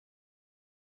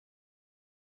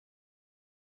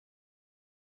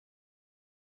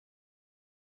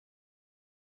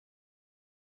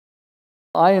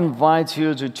I invite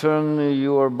you to turn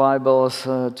your Bibles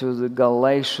to the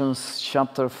Galatians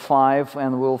chapter 5,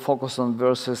 and we'll focus on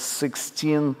verses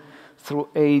 16 through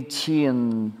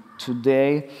 18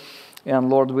 today. And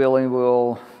Lord willing,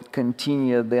 we'll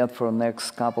continue that for the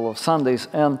next couple of Sundays.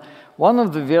 And one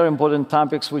of the very important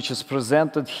topics which is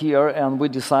presented here, and we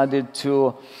decided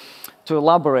to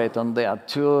elaborate on that,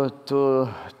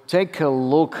 to take a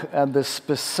look at the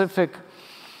specific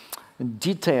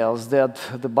details that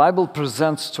the Bible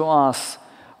presents to us.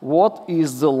 What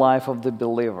is the life of the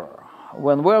believer?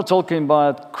 When we're talking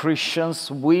about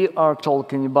Christians, we are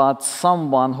talking about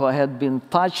someone who had been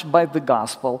touched by the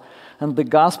gospel, and the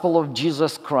gospel of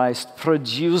Jesus Christ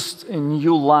produced a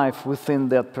new life within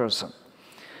that person.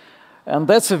 And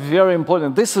that's a very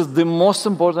important, this is the most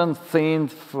important thing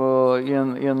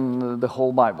in the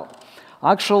whole Bible.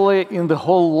 Actually, in the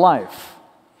whole life,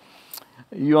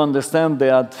 you understand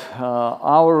that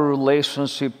our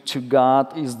relationship to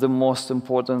God is the most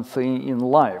important thing in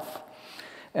life.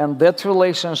 And that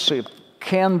relationship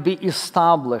can be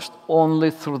established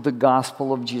only through the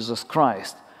gospel of Jesus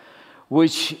Christ,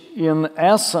 which in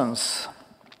essence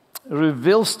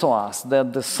reveals to us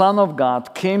that the Son of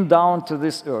God came down to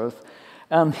this earth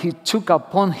and He took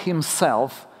upon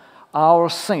Himself our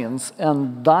sins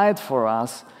and died for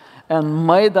us and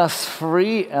made us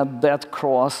free at that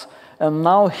cross. And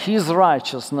now His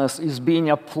righteousness is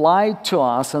being applied to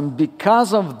us, and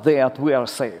because of that, we are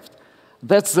saved.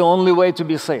 That's the only way to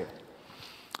be saved.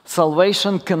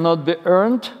 Salvation cannot be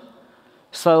earned.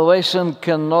 Salvation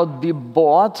cannot be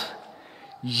bought.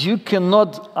 You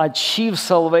cannot achieve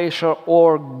salvation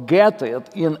or get it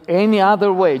in any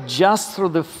other way, just through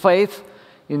the faith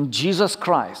in Jesus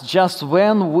Christ. Just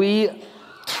when we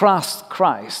trust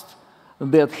Christ,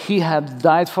 that He had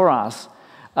died for us,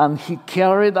 and He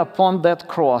carried upon that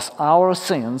cross our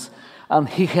sins, and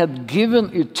He had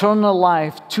given eternal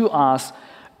life to us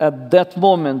at that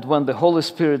moment when the Holy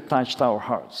Spirit touched our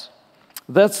hearts.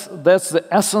 That's the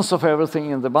essence of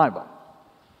everything in the Bible.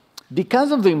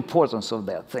 Because of the importance of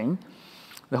that thing,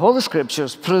 the Holy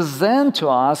Scriptures present to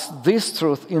us this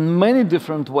truth in many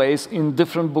different ways in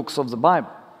different books of the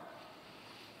Bible.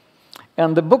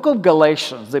 And the book of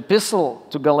Galatians, the epistle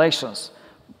to Galatians,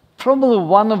 probably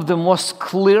one of the most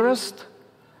clearest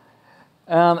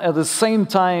and at the same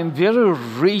time very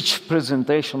rich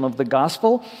presentation of the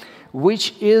gospel,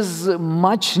 which is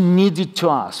much needed to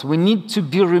us. We need to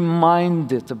be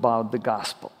reminded about the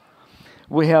gospel.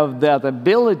 We have that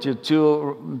ability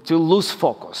to lose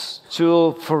focus,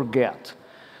 to forget,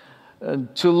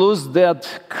 to lose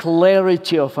that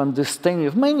clarity of understanding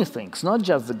of many things, not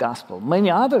just the gospel,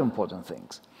 many other important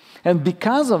things. And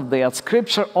because of that,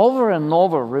 Scripture over and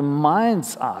over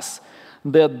reminds us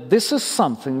that this is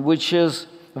something which is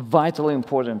vitally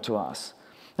important to us.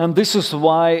 And this is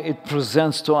why it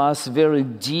presents to us very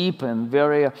deep and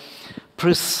very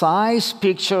precise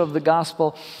picture of the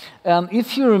gospel. And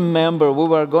if you remember, we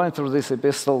were going through this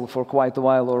epistle for quite a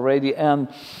while already, and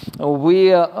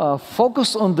we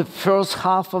focused on the first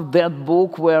half of that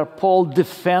book where Paul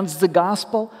defends the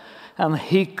gospel. And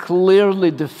he clearly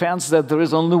defends that there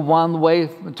is only one way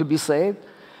to be saved.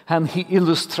 And he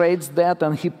illustrates that,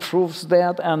 and he proves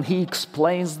that, and he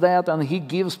explains that, and he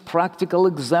gives practical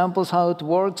examples how it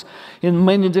works in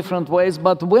many different ways.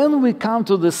 But when we come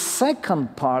to the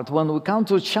second part, when we come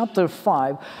to chapter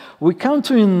 5, we come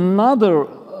to another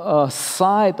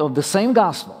side of the same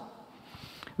gospel.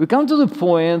 We come to the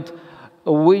point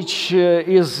which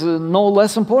is no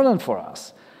less important for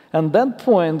us. And that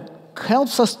point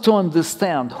helps us to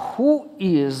understand who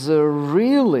is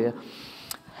really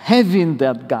having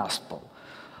that gospel,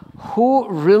 who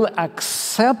really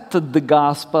accepted the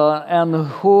gospel, and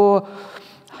who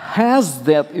has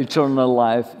that eternal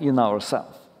life in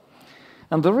ourselves.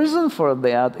 And the reason for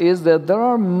that is that there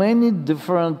are many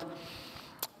different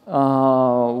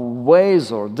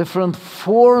ways or different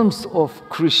forms of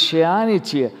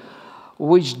Christianity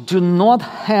which do not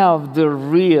have the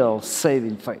real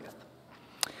saving faith.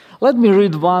 Let me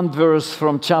read one verse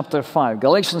from chapter 5.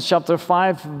 Galatians chapter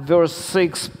 5, verse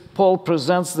 6, Paul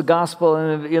presents the gospel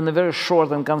in a very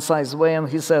short and concise way, and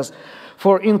he says,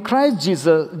 "For in Christ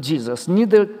Jesus,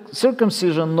 neither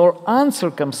circumcision nor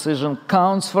uncircumcision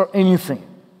counts for anything,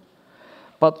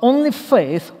 but only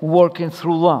faith working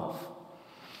through love."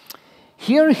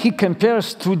 Here he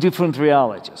compares two different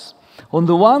realities. On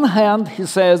the one hand, he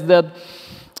says that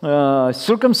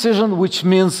circumcision, which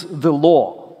means the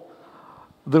law,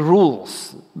 the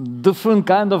rules, different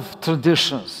kind of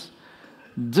traditions,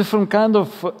 different kind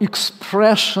of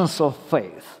expressions of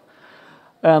faith,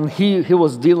 And he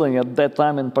was dealing at that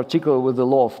time in particular with the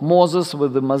law of Moses,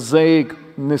 with the Mosaic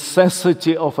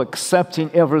necessity of accepting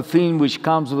everything which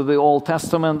comes with the Old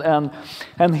Testament.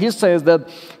 And he says that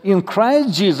in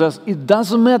Christ Jesus, it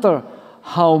doesn't matter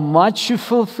how much you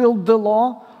fulfilled the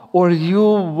law or you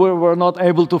were not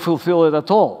able to fulfill it at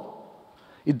all.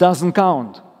 It doesn't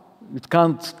count. It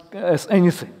counts as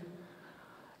anything.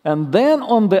 And then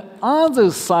on the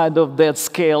other side of that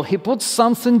scale, he puts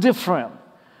something different.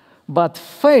 But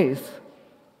faith,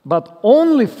 but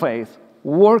only faith,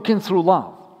 working through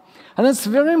love. And it's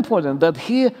very important that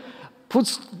he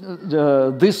puts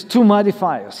these two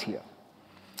modifiers here.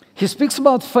 He speaks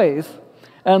about faith,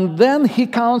 and then he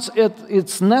counts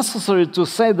it's necessary to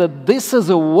say that this is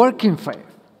a working faith.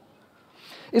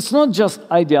 It's not just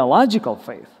ideological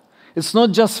faith. It's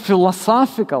not just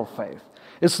philosophical faith.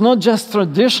 It's not just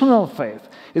traditional faith.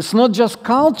 It's not just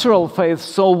cultural faith,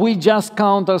 so we just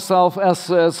count ourselves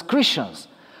as Christians.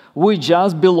 We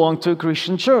just belong to a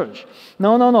Christian church.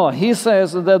 No. He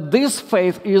says that this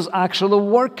faith is actually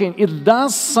working. It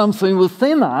does something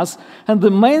within us, and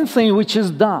the main thing which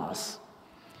it does,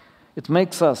 it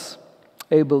makes us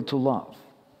able to love.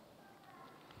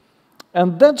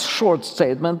 And that short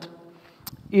statement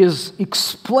is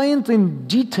explained in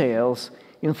details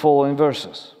in following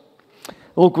verses.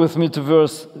 Look with me to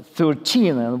verse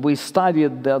 13, and we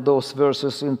studied those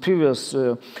verses in previous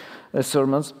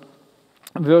sermons.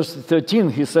 Verse 13,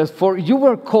 he says, "For you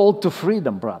were called to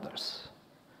freedom, brothers.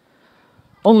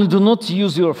 Only do not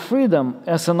use your freedom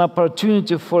as an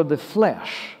opportunity for the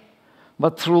flesh,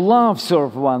 but through love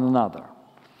serve one another."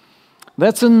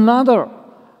 That's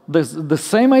the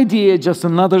same idea, just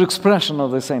another expression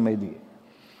of the same idea.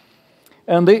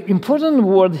 And the important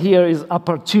word here is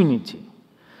opportunity.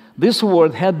 This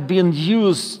word had been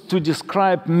used to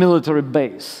describe military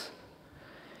base.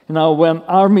 When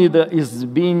army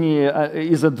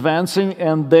is advancing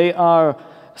and they are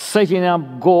setting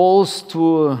up goals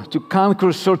to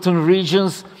conquer certain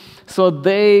regions, so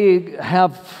they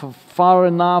have far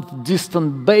enough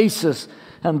distant bases,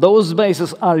 and those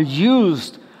bases are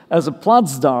used as a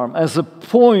Plattsdarm, as a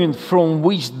point from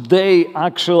which they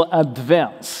actually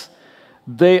advance.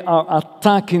 They are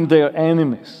attacking their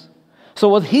enemies. So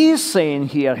what he is saying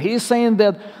here, he is saying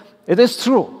that it is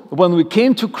true. When we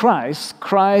came to Christ,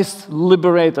 Christ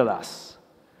liberated us.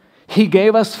 He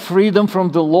gave us freedom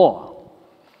from the law.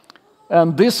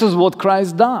 And this is what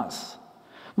Christ does.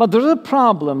 But there's a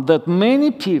problem that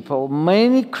many people,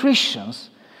 many Christians,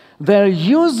 they're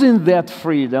using that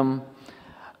freedom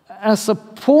as a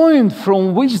point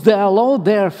from which they allow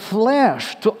their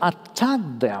flesh to attack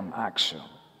them, actually.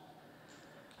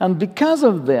 And because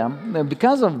of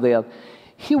that,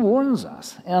 he warns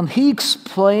us, and he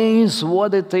explains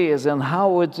what it is and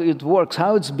how it works,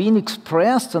 how it's being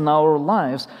expressed in our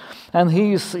lives. And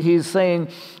he's saying,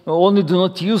 only do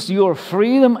not use your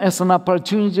freedom as an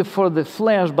opportunity for the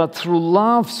flesh, but through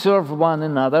love serve one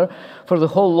another. For the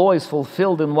whole law is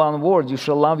fulfilled in one word: you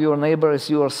shall love your neighbor as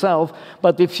yourself.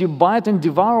 But if you bite and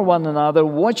devour one another,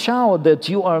 watch out that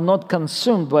you are not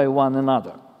consumed by one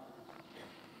another.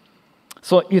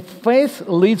 So if faith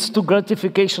leads to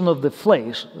gratification of the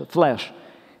flesh,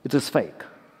 it is fake.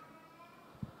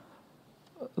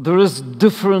 There is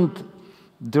different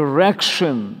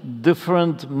direction,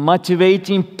 different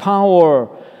motivating power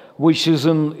which is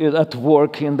at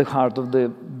work in the heart of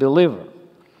the believer.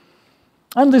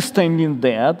 Understanding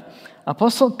that,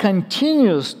 Apostle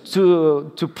continues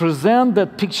to present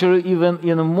that picture even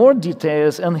in more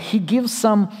details, and he gives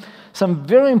some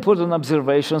very important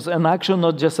observations, and actually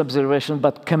not just observations,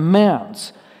 but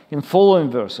commands in following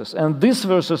verses. And these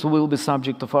verses will be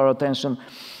subject of our attention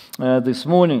this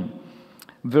morning.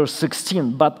 Verse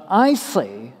 16, "But I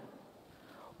say,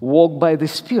 walk by the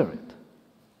Spirit,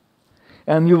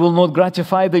 and you will not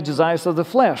gratify the desires of the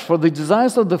flesh. For the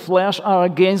desires of the flesh are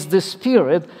against the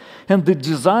Spirit, and the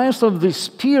desires of the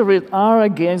Spirit are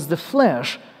against the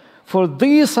flesh. For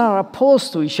these are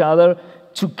opposed to each other,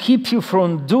 to keep you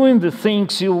from doing the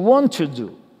things you want to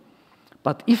do.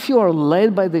 But if you are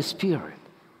led by the Spirit,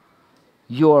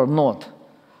 you are not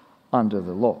under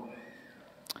the law."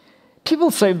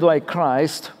 People saved by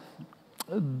Christ,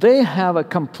 they have a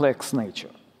complex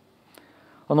nature.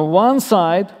 On the one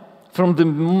side, from the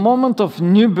moment of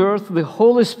new birth, the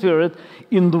Holy Spirit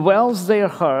indwells their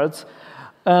hearts,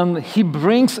 and He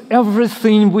brings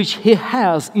everything which He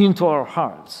has into our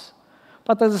hearts.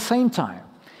 But at the same time,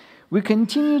 we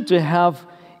continue to have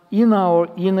in our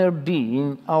inner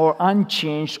being our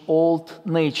unchanged old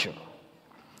nature.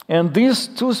 And these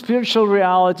two spiritual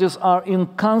realities are in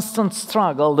constant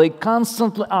struggle. They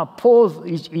constantly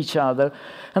oppose each other.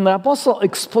 And the apostle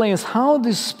explains how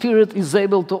the spirit is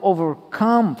able to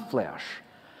overcome flesh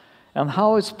and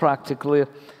how it's practically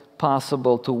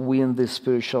possible to win these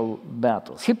spiritual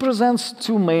battles. He presents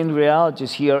two main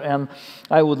realities here, and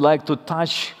I would like to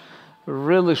touch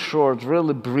really short,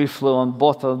 really briefly on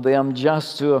both of them,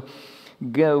 just to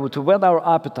whet our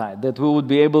appetite, that we would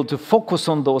be able to focus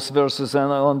on those verses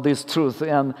and on this truth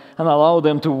and allow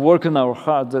them to work in our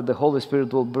heart, that the Holy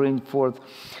Spirit will bring forth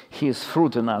His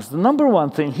fruit in us. The number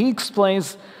one thing, he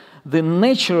explains the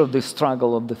nature of the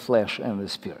struggle of the flesh and the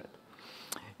spirit.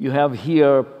 You have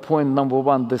here point number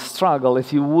one, the struggle.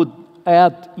 If you would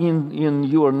add in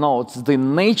your notes the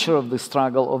nature of the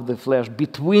struggle of the flesh,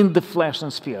 between the flesh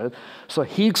and spirit. So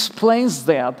he explains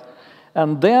that,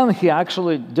 and then he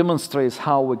actually demonstrates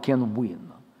how we can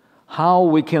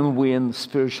win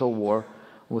spiritual war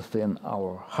within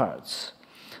our hearts.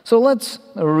 So let's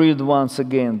read once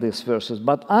again these verses.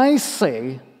 But I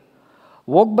say,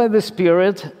 walk by the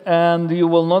Spirit, and you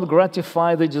will not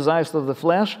gratify the desires of the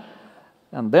flesh.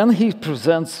 And then he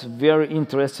presents very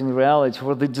interesting reality.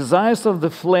 For the desires of the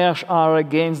flesh are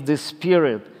against the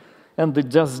Spirit, and the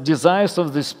desires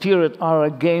of the Spirit are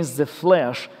against the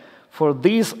flesh. For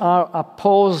these are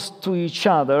opposed to each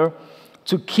other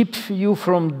to keep you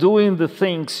from doing the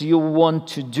things you want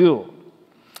to do.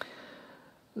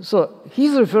 So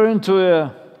he's referring to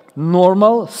a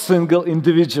normal single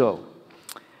individual.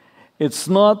 It's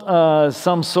not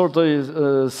some sort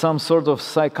of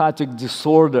psychotic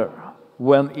disorder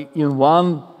when in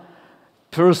one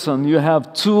person you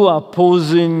have two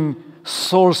opposing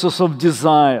sources of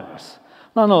desires.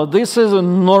 No, this is a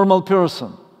normal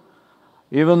person.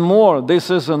 Even more, this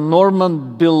is a normal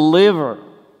believer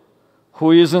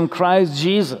who is in Christ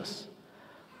Jesus.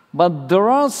 But there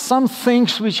are some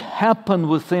things which happen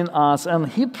within us, and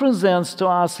he presents to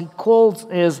us, he calls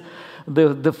it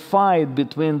the fight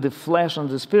between the flesh and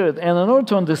the spirit. And in order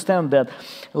to understand that,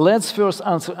 let's first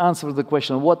answer the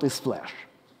question, what is flesh?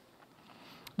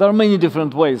 There are many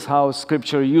different ways how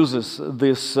Scripture uses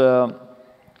this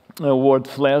word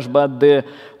flesh, but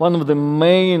one of the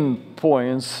main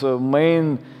points,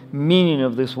 main meaning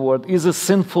of this word is a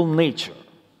sinful nature,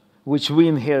 which we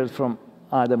inherit from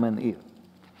Adam and Eve.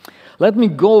 Let me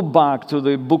go back to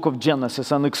the book of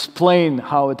Genesis and explain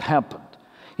how it happened.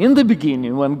 In the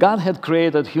beginning, when God had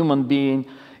created human being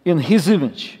in His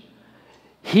image,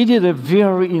 He did a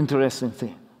very interesting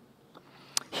thing.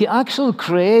 He actually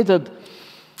created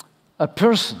a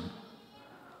person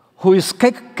who is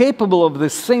capable of the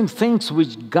same things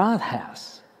which God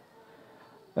has.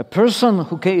 A person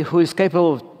who is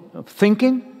capable of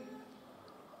thinking,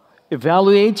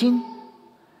 evaluating,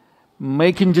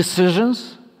 making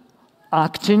decisions,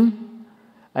 acting,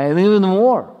 and even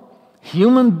more.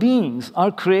 Human beings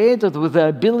are created with the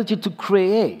ability to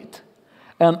create.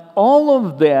 And all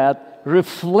of that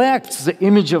reflects the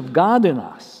image of God in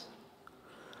us.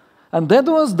 And that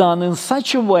was done in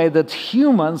such a way that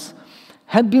humans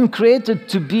had been created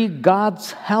to be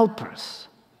God's helpers.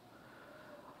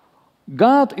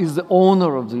 God is the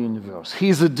owner of the universe. He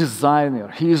is a designer.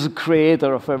 He is a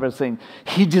creator of everything.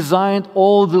 He designed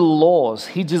all the laws.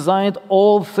 He designed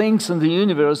all things in the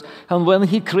universe. And when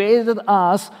He created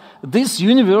us, this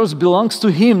universe belongs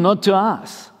to Him, not to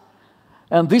us.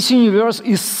 And this universe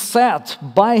is set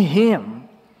by Him.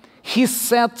 He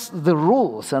sets the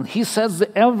rules, and He sets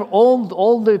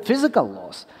all the physical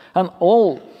laws. And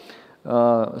all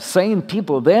sane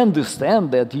people, they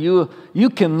understand that you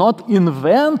cannot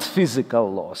invent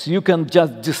physical laws. You can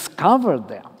just discover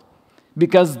them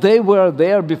because they were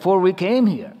there before we came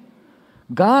here.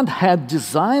 God had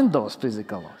designed those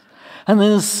physical laws. And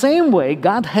in the same way,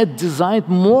 God had designed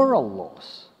moral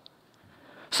laws.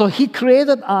 So He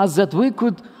created us that we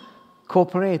could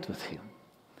cooperate with Him,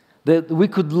 that we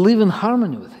could live in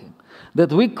harmony with Him,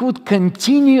 that we could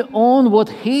continue on what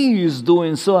He is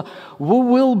doing. So we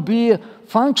will be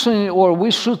functioning, or we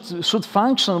should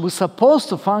function, we're supposed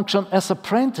to function as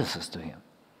apprentices to Him.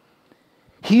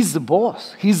 He's the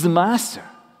boss. He's the master.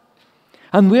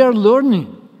 And we are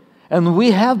learning. And we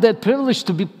have that privilege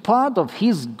to be part of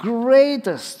His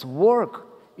greatest work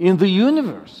in the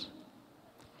universe.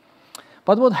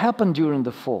 But what happened during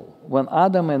the fall, when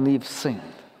Adam and Eve sinned?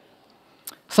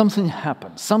 Something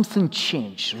happened. Something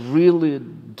changed really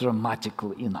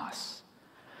dramatically in us.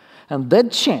 And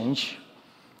that change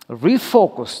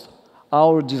refocused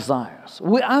our desires.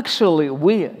 We hijacked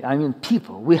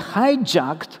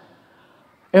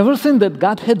everything that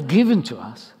God had given to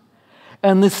us.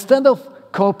 And instead of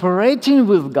cooperating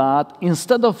with God,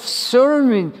 instead of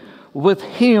serving with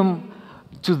Him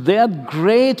to that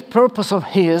great purpose of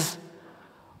His,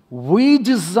 we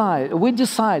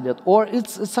decided, or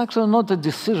it's actually not a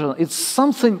decision, it's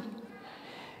something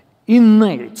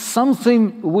innate,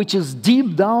 something which is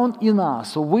deep down in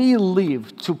us. We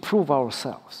live to prove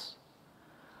ourselves.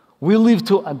 We live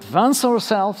to advance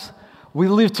ourselves. We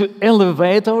live to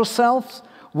elevate ourselves.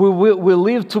 We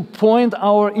live to point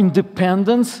our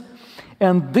independence.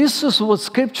 And this is what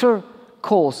Scripture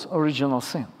calls original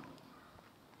sin.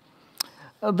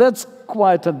 That's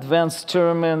quite advanced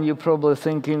term, and you're probably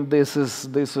thinking this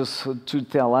is too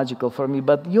theological for me,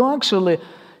 but you actually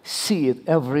see it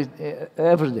every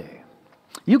day.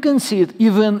 You can see it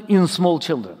even in small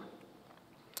children.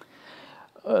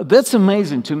 That's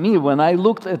amazing to me when I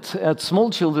looked at small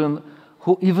children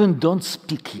who even don't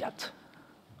speak yet.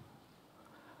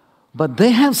 But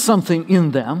they have something in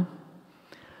them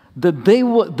that they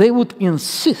would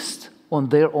insist on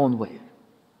their own way.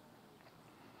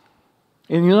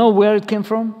 And you know where it came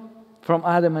from? From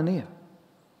Adam and Eve.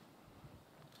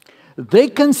 They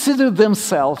considered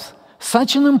themselves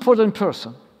such an important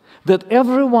person that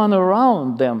everyone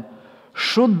around them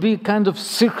should be kind of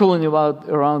circling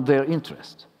around their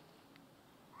interest.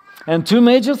 And two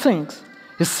major things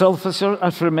is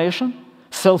self-affirmation,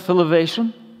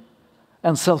 self-elevation,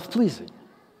 and self-pleasing.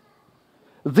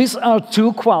 These are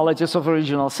two qualities of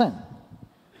original sin.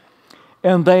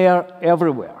 And they are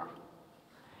everywhere.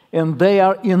 And they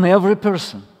are in every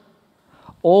person.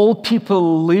 All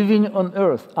people living on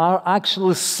earth are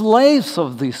actually slaves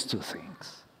of these two things.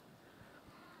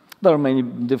 There are many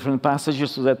different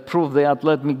passages that prove that.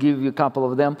 Let me give you a couple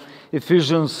of them.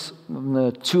 Ephesians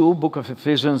 2, book of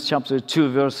Ephesians, chapter 2,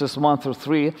 verses 1 through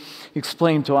 3,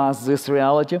 explain to us this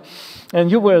reality.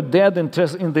 And you were dead in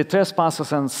the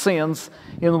trespasses and sins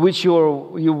in which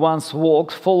you once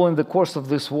walked, following the course of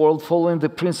this world, following the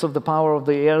prince of the power of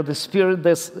the air, the spirit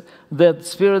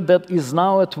that is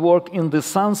now at work in the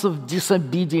sons of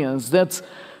disobedience.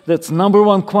 That's number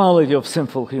one quality of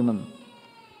sinful human.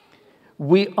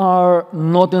 We are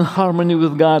not in harmony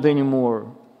with God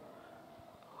anymore.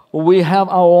 We have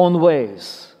our own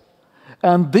ways.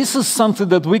 And this is something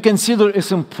that we consider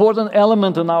as an important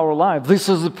element in our life. This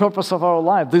is the purpose of our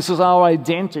life. This is our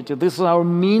identity. This is our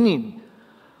meaning.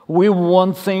 We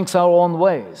want things our own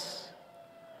ways.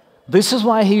 This is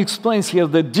why he explains here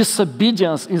that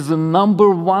disobedience is the number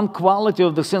one quality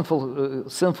of the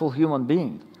sinful human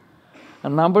being.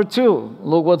 And number two,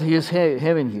 look what he is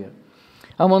having here.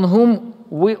 Among whom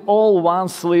we all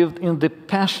once lived in the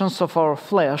passions of our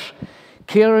flesh,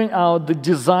 carrying out the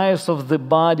desires of the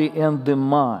body and the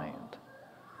mind.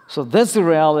 So that's the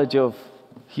reality of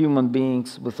human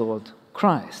beings without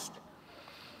Christ.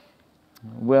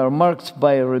 We are marked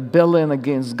by a rebellion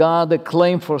against God, a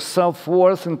claim for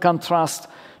self-worth in contrast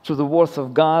to the worth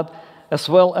of God, as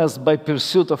well as by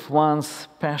pursuit of one's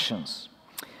passions.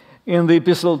 In the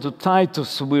epistle to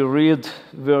Titus, we read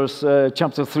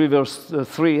chapter 3, verse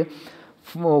 3,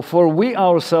 "For we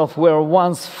ourselves were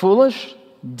once foolish,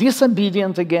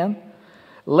 disobedient again,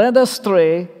 led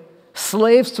astray,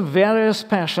 slaves to various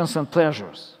passions and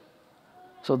pleasures."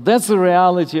 So that's the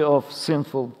reality of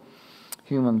sinful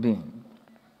human being.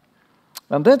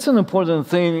 And that's an important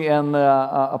thing, and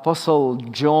Apostle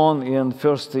John in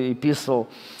first epistle,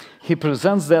 he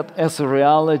presents that as a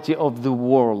reality of the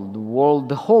world,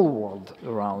 the whole world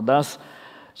around us.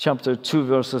 Chapter 2,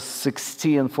 verses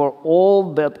 16, "For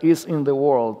all that is in the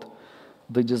world,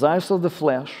 the desires of the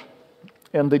flesh,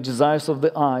 and the desires of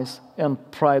the eyes, and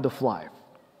pride of life,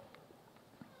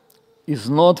 is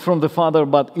not from the Father,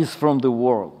 but is from the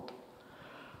world."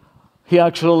 He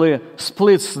actually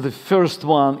splits the first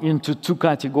one into two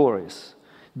categories.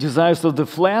 Desires of the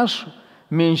flesh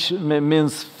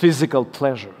means physical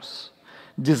pleasures.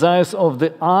 Desires of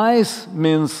the eyes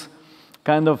means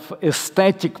kind of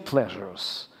aesthetic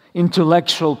pleasures,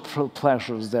 intellectual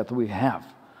pleasures that we have.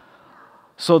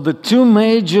 So the two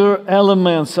major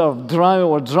elements of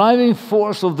driving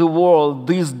force of the world,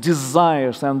 these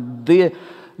desires, and the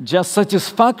just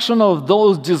satisfaction of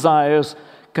those desires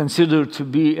considered to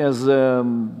be as the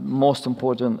most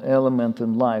important element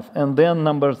in life. And then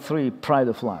number 3, pride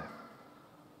of life.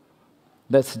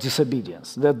 That's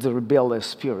disobedience. That's the rebellious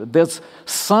spirit. That's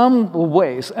some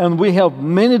ways, and we have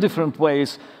many different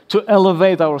ways to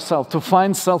elevate ourselves, to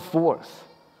find self-worth.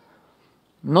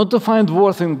 Not to find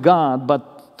worth in God,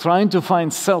 but trying to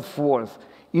find self-worth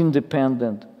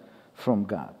independent from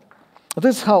God.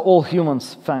 That's how all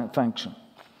humans function.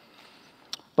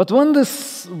 But when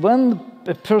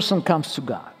a person comes to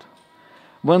God,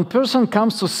 when a person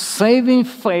comes to saving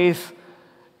faith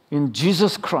in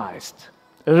Jesus Christ,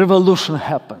 a revolution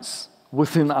happens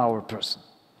within our person.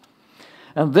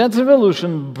 And that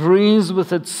revolution brings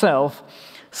with itself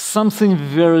something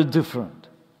very different.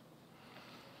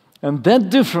 And that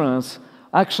difference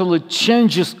actually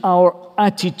changes our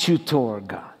attitude toward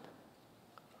God.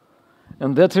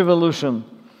 And that revolution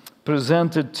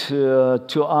presented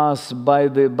to us by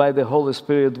the Holy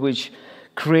Spirit, which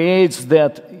creates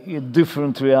that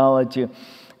different reality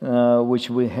which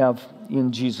we have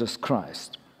in Jesus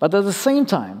Christ. But at the same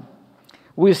time,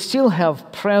 we still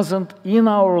have present in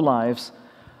our lives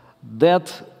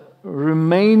that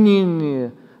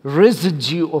remaining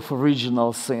residue of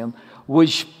original sin,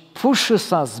 which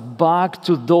pushes us back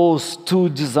to those two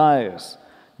desires,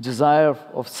 desire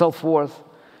of self-worth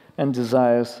and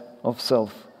desires of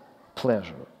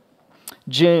self-pleasure.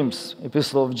 James,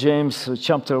 Epistle of James,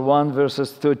 chapter 1,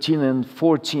 verses 13 and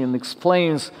 14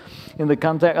 explains in the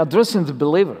context, addressing the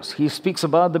believers. He speaks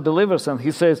about the believers and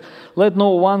he says, let no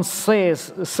one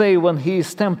say when he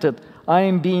is tempted, I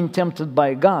am being tempted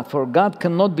by God. For God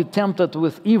cannot be tempted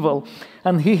with evil,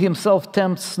 and he himself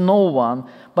tempts no one.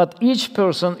 But each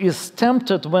person is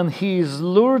tempted when he is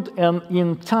lured and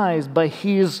enticed by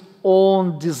his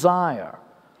own desire.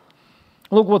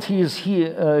 Look what he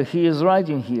is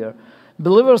writing here.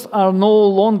 Believers are no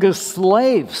longer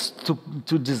slaves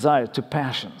to desire, to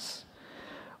passions.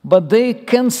 But they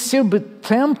can still be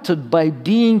tempted by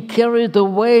being carried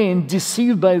away and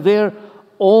deceived by their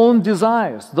own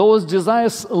desires. Those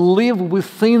desires live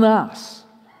within us.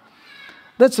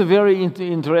 That's a very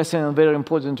interesting and very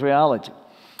important reality.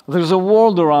 There's a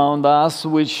world around us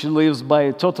which lives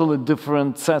by totally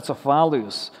different sets of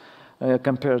values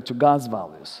compared to God's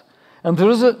values. And there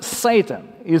is a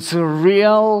Satan. It's a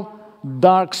real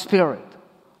dark spirit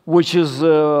which is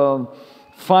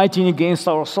fighting against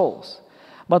our souls.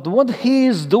 But what he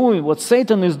is doing, what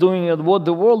Satan is doing and what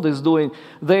the world is doing,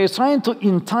 they are trying to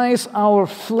entice our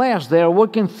flesh. They are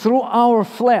working through our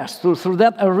flesh, through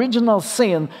that original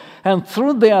sin, and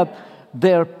through that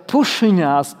they are pushing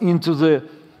us into the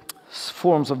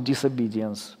forms of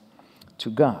disobedience to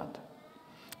God.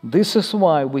 This is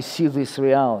why we see this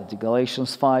reality,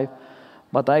 Galatians 5,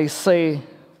 but I say,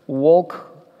 walk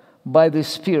by the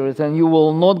Spirit, and you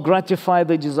will not gratify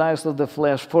the desires of the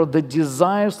flesh, for the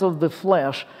desires of the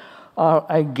flesh are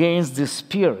against the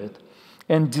Spirit,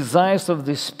 and desires of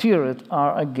the Spirit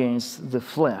are against the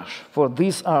flesh. For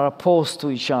these are opposed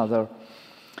to each other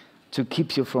to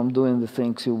keep you from doing the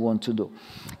things you want to do.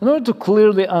 In order to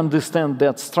clearly understand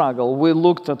that struggle, we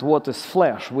looked at what is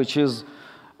flesh, which is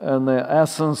the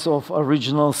essence of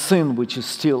original sin, which is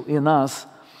still in us.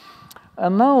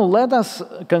 And now let us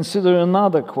consider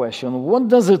another question. What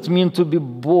does it mean to be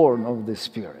born of the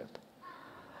Spirit?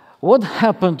 What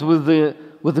happened with the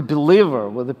believer,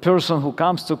 with the person who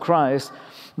comes to Christ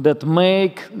that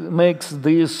makes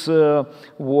this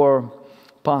war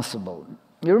possible?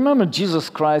 You remember Jesus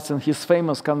Christ and his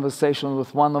famous conversation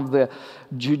with one of the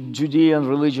Judean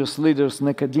religious leaders,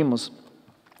 Nicodemus.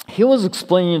 He was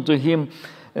explaining to him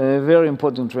a very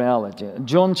important reality.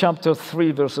 John chapter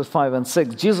 3, verses 5 and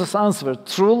 6. Jesus answered,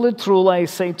 truly, truly, I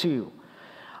say to you,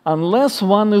 unless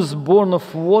one is born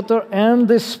of water and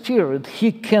the Spirit,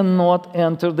 he cannot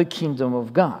enter the kingdom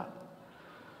of God.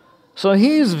 So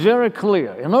he is very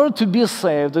clear. In order to be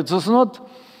saved, it is not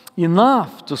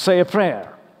enough to say a prayer.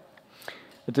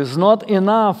 It is not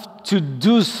enough to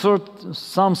do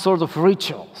some sort of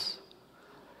rituals.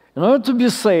 In order to be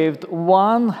saved,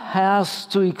 one has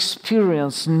to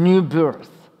experience new birth.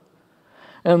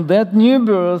 And that new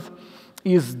birth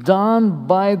is done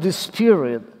by the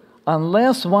Spirit,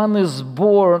 unless one is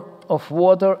born of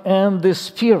water and the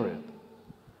Spirit.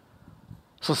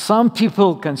 So some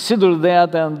people consider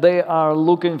that and they are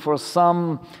looking for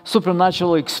some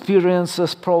supernatural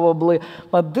experiences probably,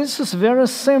 but this is very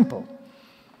simple.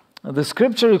 The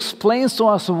Scripture explains to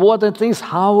us what it is,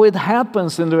 how it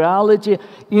happens in reality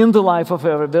in the life of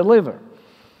every believer.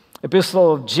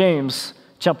 Epistle of James,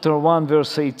 chapter 1,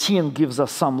 verse 18, gives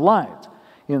us some light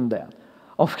in that.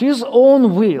 Of His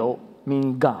own will,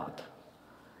 meaning God,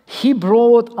 He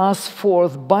brought us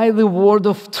forth by the word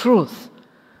of truth,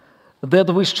 that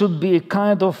we should be a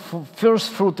kind of first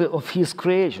fruit of His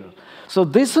creation. So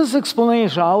this is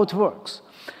explanation how it works.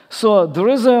 So there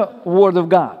is a word of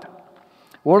God.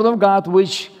 Word of God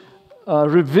which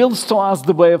reveals to us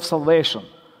the way of salvation.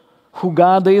 Who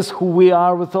God is, who we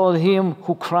are without Him,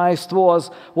 who Christ was,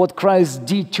 what Christ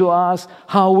did to us,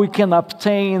 how we can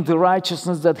obtain the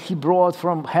righteousness that He brought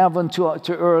from heaven to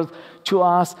earth to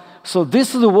us. So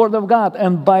this is the Word of God.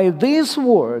 And by this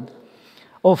Word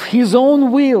of His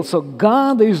own will, so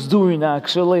God is doing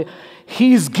actually,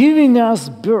 He is giving us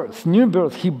birth, new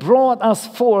birth. He brought us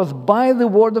forth by the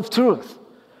Word of truth.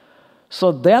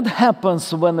 So that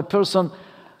happens when a person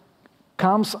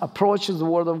approaches the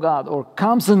Word of God or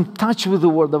comes in touch with the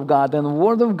Word of God, and the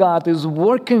Word of God is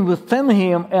working within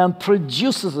him and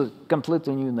produces a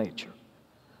completely new nature.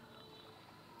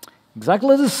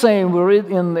 Exactly the same we read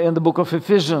in the book of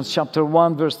Ephesians, chapter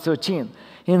 1, verse 13.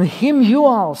 In him you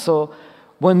also,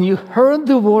 when you heard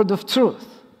the word of truth,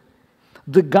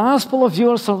 the gospel of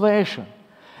your salvation,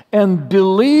 and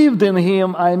believed in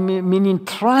him, meaning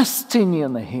trusting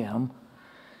in him,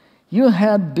 you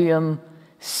had been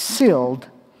sealed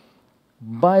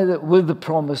with the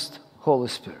promised Holy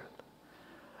Spirit.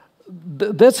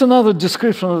 That's another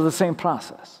description of the same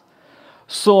process.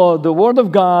 So the Word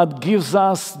of God gives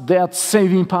us that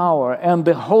saving power, and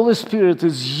the Holy Spirit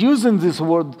is using this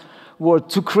word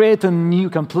to create a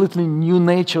completely new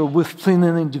nature within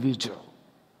an individual.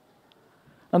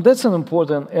 And that's an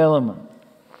important element.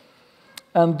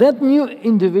 And that new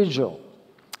individual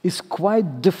is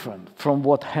quite different from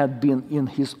what had been in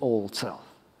his old self.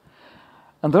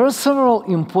 And there are several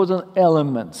important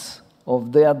elements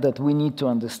of that we need to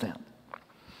understand.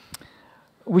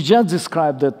 We just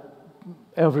described that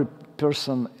every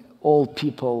person, all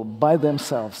people, by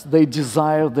themselves, they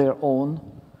desire their own.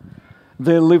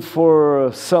 They live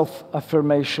for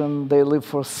self-affirmation. They live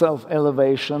for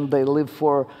self-elevation. They live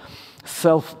for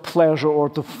self-pleasure or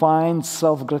to find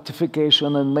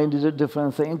self-gratification and many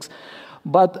different things.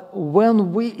 But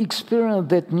when we experience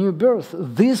that new birth,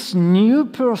 this new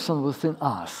person within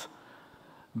us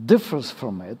differs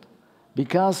from it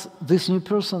because this new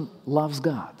person loves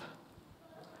God.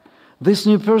 This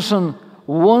new person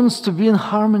wants to be in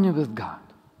harmony with God.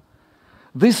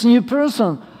 This new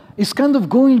person is kind of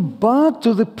going back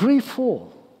to the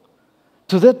pre-fall,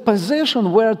 to that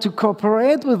position where to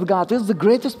cooperate with God is the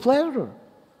greatest pleasure.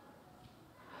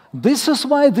 This is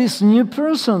why this new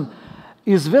person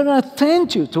is very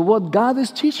attentive to what God is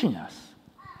teaching us.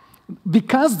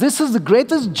 Because this is the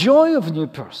greatest joy of a new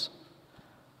person.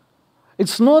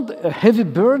 It's not a heavy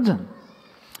burden.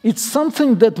 It's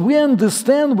something that we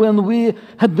understand when we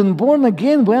had been born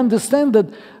again. We understand that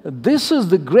this is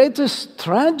the greatest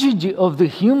tragedy of the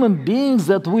human beings,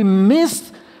 that we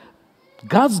missed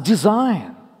God's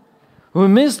design. We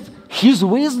missed His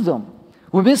wisdom.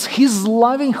 We missed His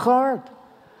loving heart.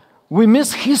 We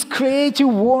missed His creative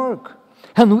work.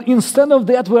 And instead of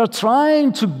that, we are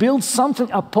trying to build something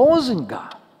opposing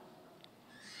God.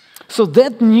 So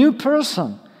that new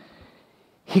person,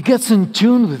 he gets in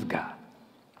tune with God.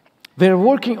 They're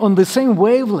working on the same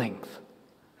wavelength.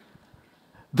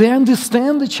 They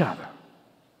understand each other.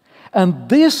 And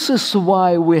this is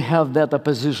why we have that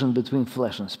opposition between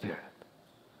flesh and spirit.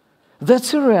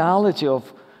 That's a reality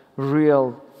of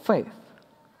real faith.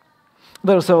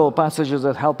 There are several passages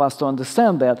that help us to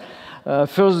understand that.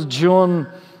 1 John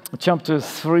chapter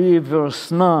 3, verse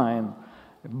 9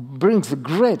 brings a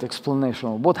great explanation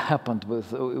of what happened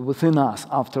within us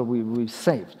after we were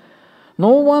saved. No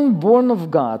one born of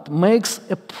God makes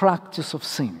a practice of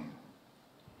sinning.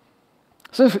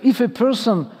 So if a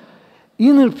person,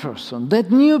 inner person,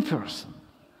 that new person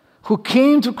who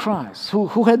came to Christ,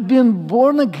 who had been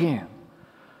born again,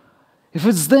 if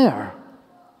it's there,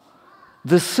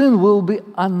 the sin will be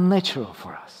unnatural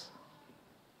for us.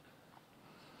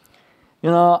 You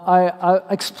know,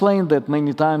 I explained that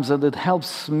many times, and it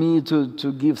helps me to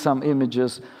give some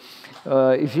images.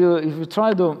 If you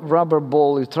try the rubber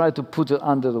ball, you try to put it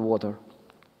under the water,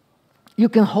 you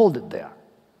can hold it there.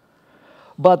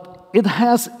 But it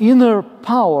has inner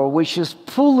power which is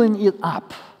pulling it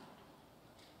up.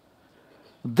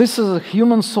 This is a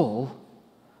human soul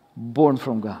born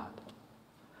from God.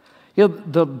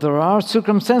 Yet there are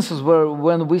circumstances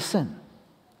when we sin,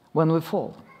 when we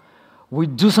fall. We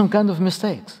do some kind of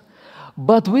mistakes.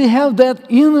 But we have that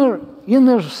inner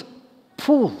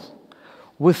pull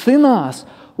within us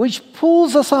which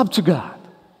pulls us up to God.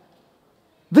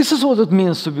 This is what it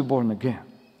means to be born again.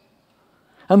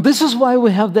 And this is why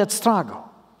we have that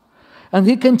struggle. And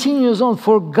he continues on,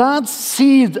 for God's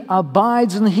seed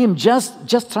abides in him.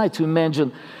 Just try to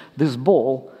imagine this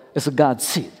ball as a God's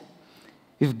seed.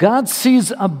 If God's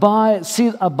seed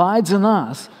abides in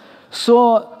us,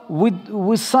 so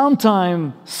we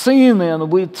sometimes sin and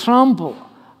we trample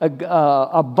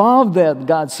above that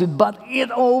God's seed, but it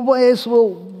always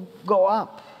will go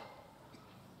up.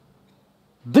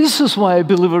 This is why a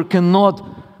believer cannot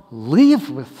live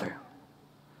with sin.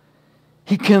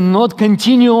 He cannot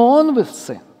continue on with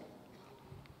sin.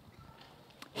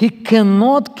 He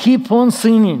cannot keep on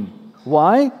sinning.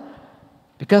 Why?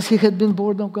 Because he had been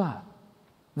born of God.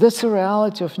 That's the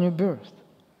reality of new birth.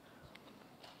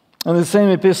 And the same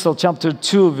epistle, chapter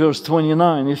 2, verse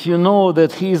 29, if you know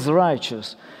that he is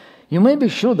righteous, You may be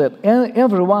sure that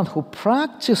everyone who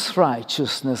practices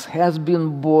righteousness has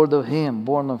been born of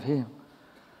him.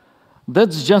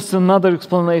 That's just another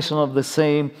explanation of the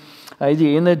same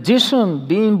idea. In addition,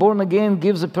 being born again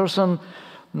gives a person's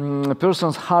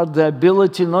heart the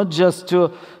ability not just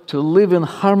to live in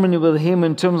harmony with him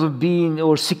in terms of being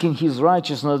or seeking his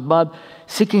righteousness, but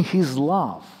seeking his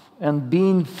love and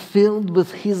being filled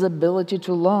with his ability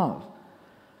to love.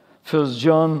 1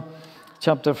 John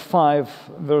chapter 5,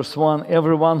 verse 1,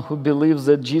 everyone who believes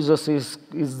that Jesus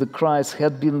is the Christ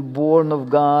had been born of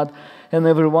God, and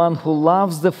everyone who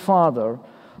loves the Father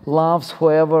loves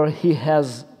whoever he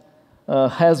has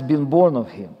been born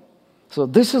of him. So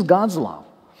this is God's love.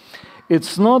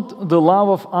 It's not the love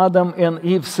of Adam and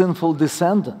Eve's sinful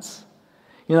descendants.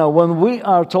 You know, when we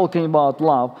are talking about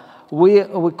love, we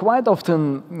quite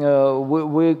often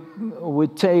we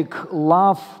take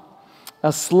love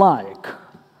as like.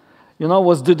 You know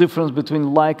what's the difference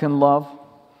between like and love?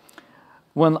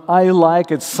 When I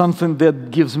like, it's something that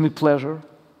gives me pleasure.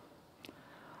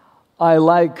 I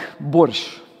like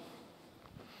борщ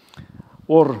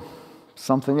or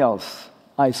something else,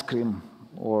 ice cream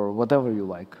or whatever you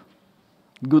like.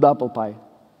 Good apple pie.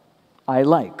 I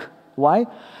like. Why?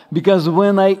 Because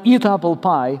when I eat apple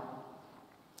pie,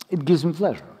 it gives me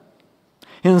pleasure.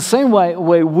 In the same way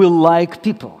we like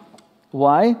people.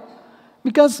 Why?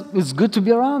 Because it's good to be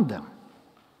around them.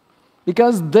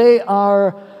 Because they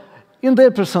are, in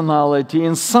their personality,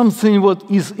 in something what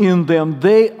is in them,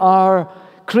 they are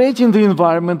creating the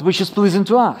environment which is pleasing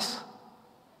to us.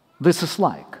 This is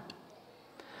like.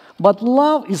 But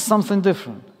love is something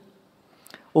different.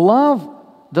 Love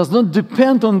does not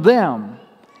depend on them.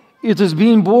 It is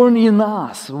being born in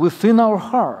us, within our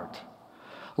heart.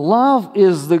 Love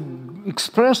is the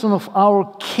expression of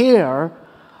our care,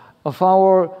 of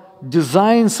our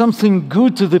desire something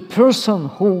good to the person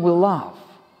who we love.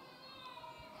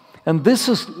 And this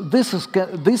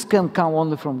can come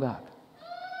only from God.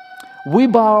 We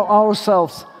bow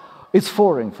ourselves, it's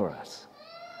foreign for us.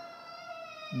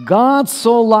 God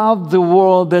so loved the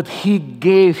world that he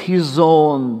gave his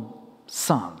own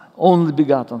Son, only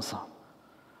begotten Son.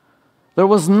 There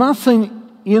was nothing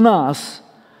in us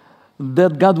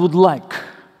that God would like.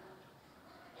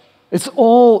 It's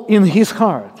all in his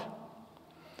heart.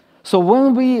 So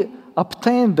when we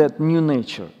obtain that new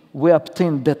nature, we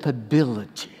obtain that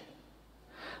ability.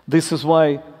 This is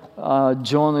why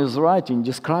John is writing,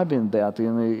 describing that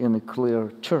in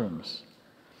clear terms.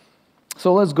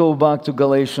 So let's go back to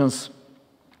Galatians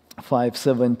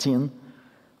 5:17.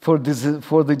 For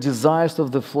the desires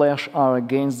of the flesh are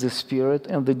against the Spirit,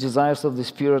 and the desires of the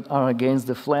Spirit are against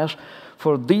the flesh.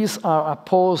 For these are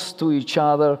opposed to each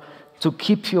other to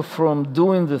keep you from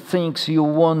doing the things you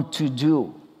want to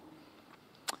do.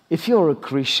 If you're a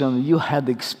Christian, you had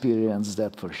experienced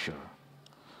that for sure.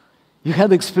 You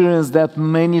had experienced that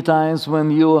many times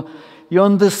when you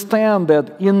understand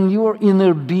that in your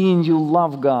inner being you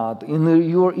love God. In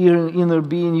your inner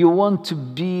being you want to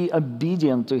be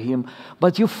obedient to him.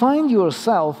 But you find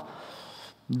yourself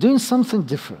doing something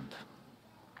different.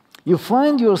 You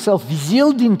find yourself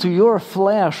yielding to your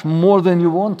flesh more than you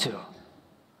want to.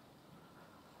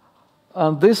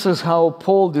 And this is how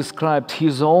Paul described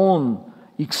his own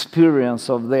experience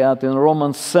of that. In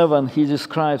Romans 7, he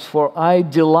describes, "For I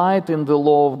delight in the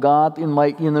law of God in my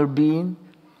inner being,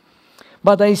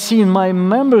 but I see in my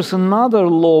members another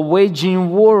law, waging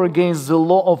war against the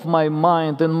law of my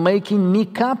mind and making me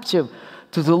captive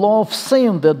to the law of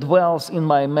sin that dwells in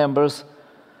my members.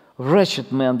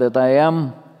 Wretched man that I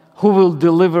am, who will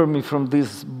deliver me from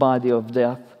this body of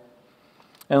death?"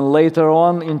 And later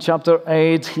on in chapter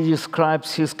 8, he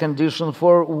describes his condition,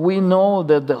 "For we know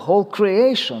that the whole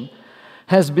creation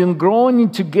has been groaning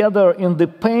together in the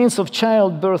pains of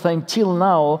childbirth until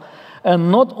now, and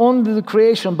not only the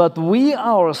creation, but we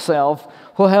ourselves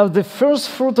who have the first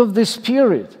fruit of the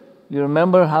Spirit." You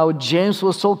remember how James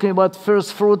was talking about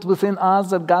first fruit within us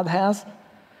that God has?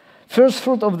 First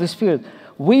fruit of the Spirit.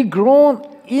 We groan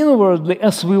inwardly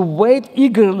as we wait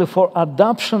eagerly for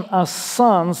adoption as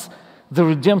sons, the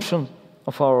redemption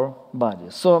of our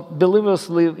bodies. So believers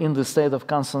live in the state of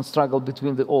constant struggle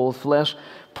between the old flesh,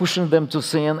 pushing them to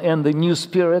sin, and the new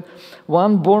spirit,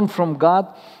 one born from God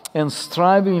and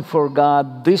striving for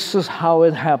God. This is how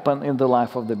it happened in the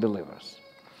life of the believers.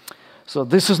 So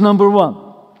this is number one,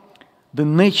 the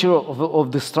nature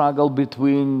of the struggle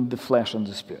between the flesh and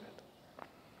the spirit.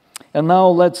 And now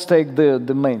let's take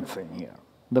the main thing here.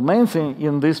 The main thing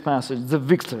in this passage, the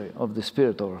victory of the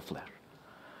spirit over flesh.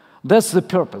 That's the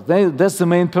purpose. That's the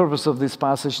main purpose of this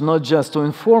passage, not just to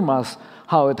inform us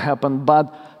how it happened,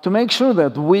 but to make sure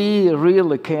that we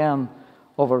really can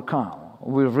overcome.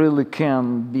 we really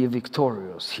can be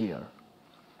victorious here.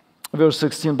 Verse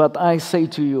 16, but I say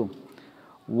to you,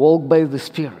 walk by the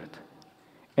Spirit,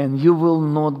 and you will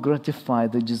not gratify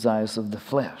the desires of the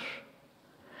flesh.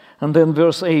 And then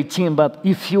verse 18, but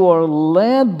if you are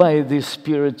led by the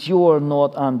Spirit, you are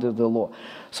not under the law.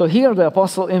 So here the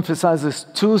apostle emphasizes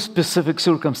two specific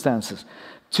circumstances,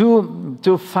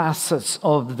 two facets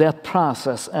of that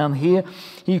process. And here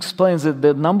he explains that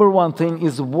the number one thing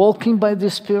is walking by the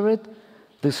Spirit.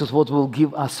 This is what will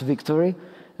give us victory.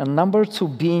 And number two,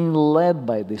 being led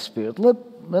by the Spirit.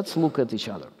 Let's look at each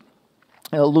other.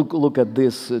 Look at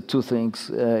these two things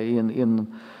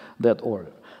in that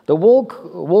order. The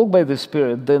walk by the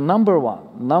Spirit,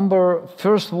 the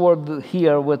first word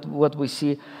here, what we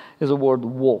see is the word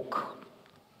walk.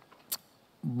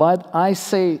 But I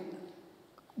say,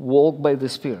 walk by the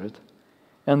Spirit,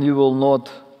 and you will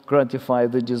not gratify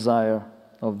the desire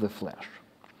of the flesh.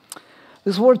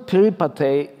 This word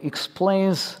peripate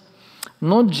explains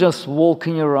not just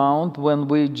walking around when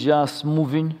we're just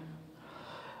moving.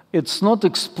 It's not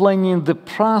explaining the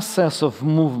process of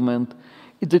movement.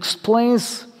 It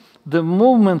explains the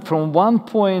movement from one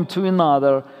point to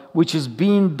another, which is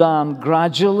being done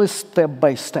gradually, step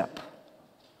by step.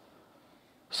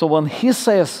 So when he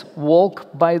says,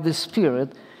 walk by the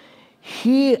Spirit,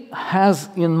 he has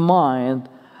in mind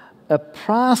a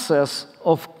process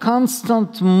of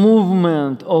constant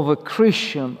movement of a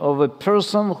Christian, of a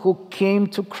person who came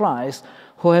to Christ,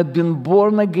 who had been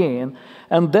born again,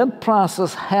 and that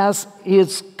process has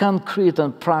its concrete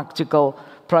and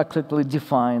practically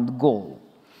defined goal.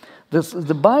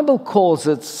 The Bible calls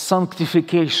it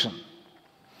sanctification.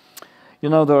 You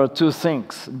know, there are two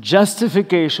things.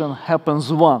 Justification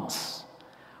happens once.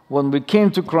 When we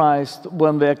came to Christ,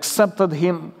 when we accepted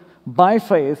Him by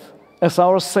faith as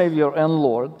our Savior and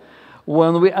Lord,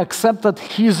 when we accepted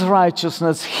His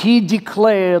righteousness, He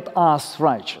declared us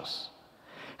righteous.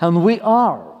 And we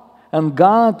are. And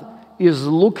God is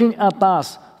looking at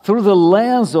us through the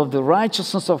lens of the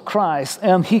righteousness of Christ,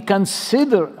 and He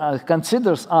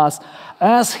considers us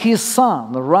as His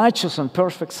Son, the righteous and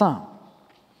perfect Son.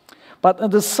 But at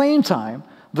the same time,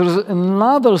 there is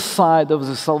another side of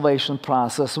the salvation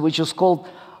process, which is called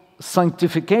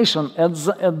sanctification. And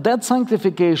that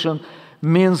sanctification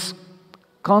means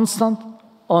constant,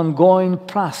 ongoing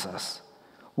process,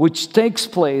 which takes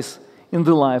place in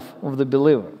the life of the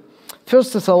believer. 1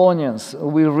 Thessalonians,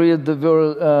 we read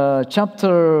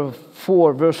chapter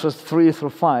 4, verses 3 through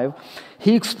 5.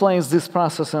 He explains this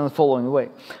process in the following way.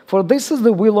 For this is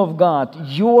the will of God,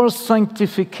 your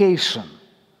sanctification.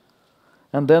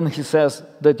 And then he says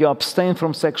that you abstain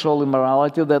from sexual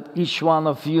immorality, that each one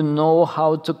of you know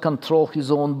how to control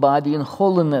his own body in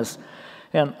holiness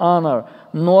and honor,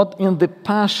 not in the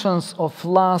passions of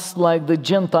lust like the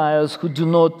Gentiles who do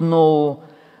not know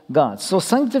God. So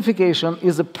sanctification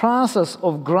is a process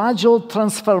of gradual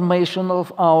transformation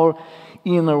of our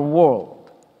inner world.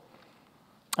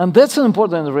 And that's an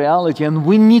important reality, and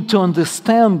we need to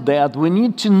understand that. We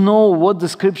need to know what the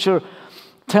Scripture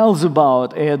tells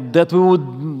about it, that we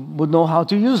would know how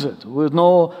to use it. We would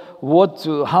know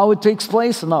how it takes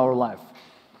place in our life.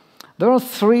 There are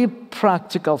 3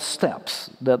 practical steps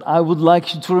that I would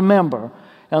like you to remember,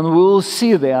 and we will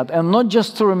see that, and not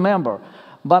just to remember,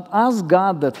 but ask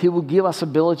God that He will give us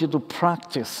ability to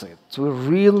practice it, to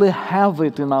really have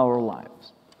it in our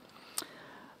lives.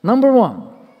 Number 1,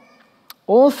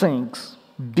 all things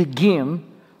begin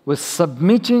with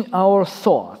submitting our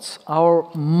thoughts, our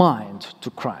mind to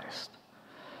Christ.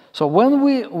 So when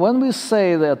we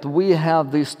say that we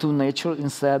have these two natures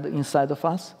inside of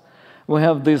us, we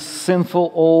have this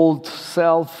sinful old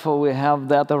self, we have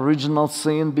that original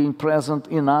sin being present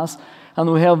in us,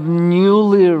 and we have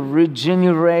newly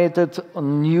regenerated a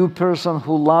new person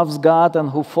who loves God and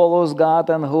who follows God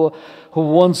and who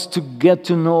wants to get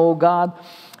to know God.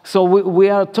 So we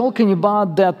are talking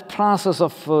about that process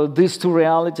of these two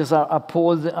realities are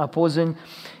opposing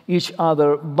each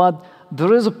other. But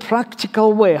there is a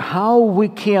practical way how we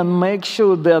can make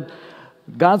sure that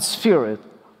God's Spirit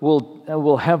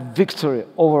will have victory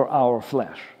over our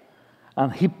flesh.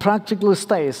 And He practically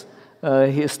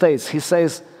He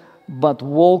says, but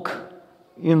walk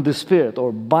in the Spirit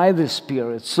or by the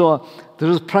Spirit. So there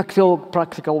is a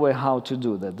practical way how to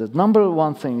do that. The number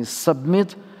 1 thing is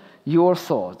submit your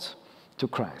thoughts to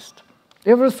Christ.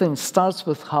 Everything starts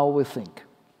with how we think.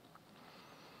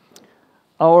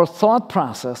 Our thought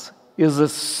process is a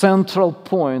central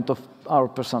point of our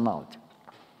personality.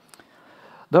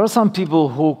 There are some people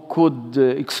who could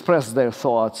express their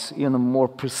thoughts in a more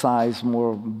precise,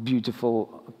 more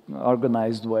beautiful,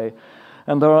 organized way.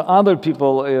 And there are other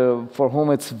people for whom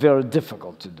it's very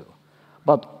difficult to do.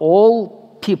 But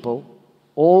all people,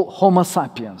 all Homo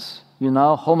sapiens,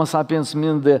 Homo sapiens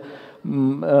means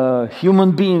the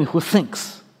human being who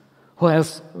thinks, who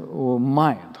has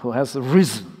mind, who has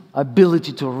reason,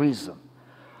 ability to reason.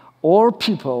 All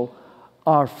people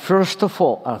are, first of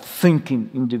all, are thinking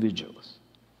individuals.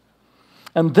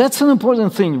 And that's an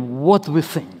important thing, what we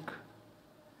think.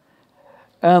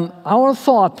 And our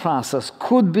thought process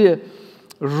could be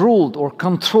ruled or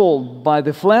controlled by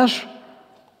the flesh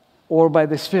or by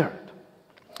the Spirit.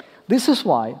 This is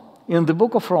why in the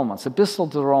book of Romans, Epistle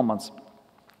to Romans,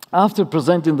 after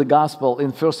presenting the gospel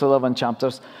in first 11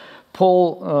 chapters,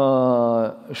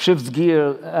 Paul shifts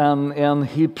gear and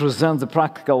he presents the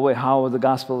practical way how the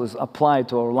gospel is applied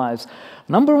to our lives.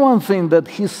 Number one thing that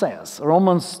he says,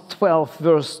 Romans 12,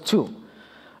 verse 2,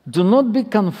 do not be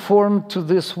conformed to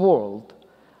this world,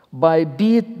 but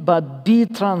be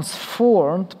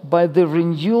transformed by the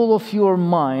renewal of your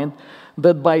mind,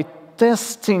 that by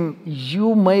testing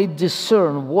you may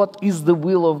discern what is the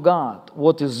will of God,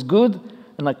 what is good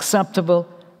and acceptable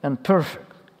and perfect.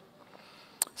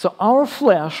 So our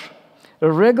flesh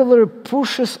regularly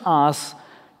pushes us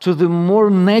to the more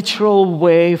natural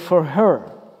way for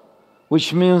her,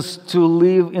 which means to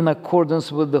live in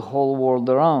accordance with the whole world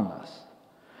around us.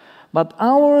 But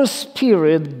our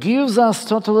spirit gives us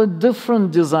totally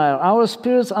different desire. Our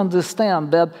spirits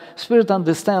understand that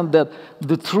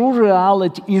the true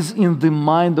reality is in the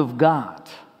mind of God.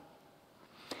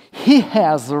 He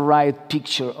has the right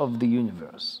picture of the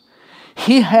universe.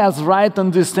 He has right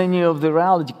understanding of the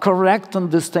reality, correct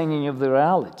understanding of the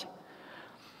reality.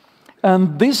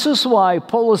 And this is why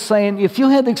Paul is saying, if you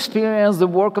had experienced the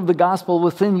work of the gospel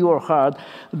within your heart,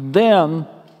 then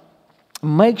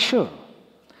make sure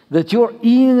that your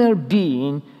inner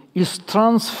being is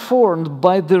transformed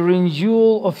by the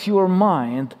renewal of your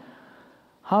mind.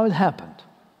 How it happened?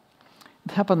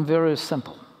 It happened very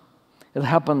simple. It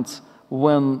happens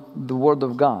when the Word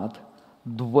of God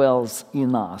dwells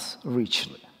in us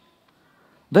richly.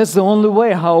 That's the only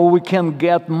way how we can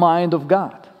get mind of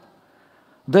God.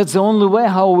 That's the only way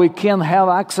how we can have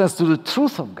access to the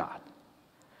truth of God.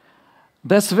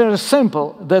 That's very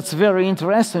simple, that's very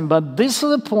interesting, but this is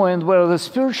the point where the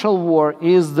spiritual war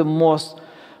is the most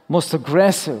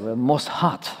aggressive and most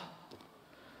hot.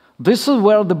 This is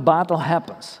where the battle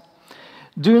happens.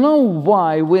 Do you know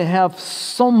why we have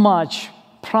so much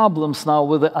problems now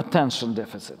with the attention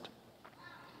deficit?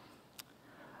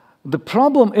 The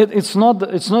problem, it's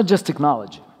not just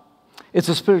technology. It's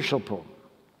a spiritual problem.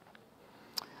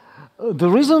 The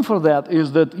reason for that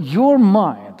is that your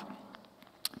mind,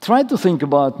 try to think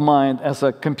about mind as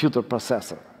a computer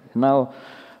processor. Now,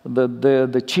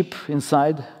 the chip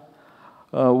inside,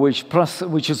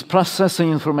 which is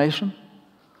processing information.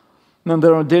 And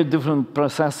there are different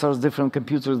processors, different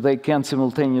computers, they can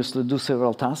simultaneously do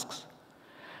several tasks.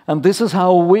 And this is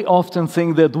how we often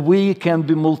think that we can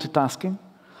be multitasking.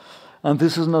 And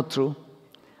this is not true.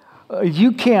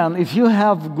 You can, if you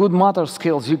have good motor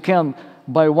skills, you can,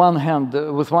 by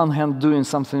with one hand doing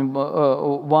something,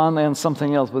 one and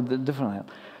something else with a different hand.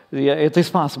 Yeah, it is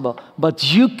possible. But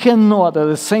you cannot, at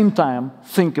the same time,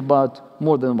 think about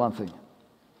more than one thing.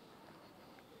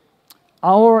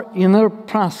 Our inner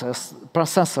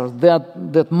processor,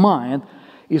 that mind,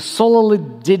 is solely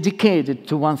dedicated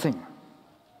to one thing.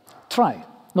 Try,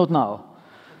 not now.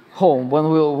 Home,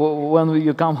 when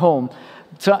you come home.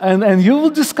 And you will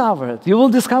discover it. You will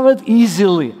discover it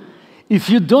easily. If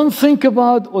you don't think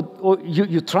about, or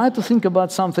you try to think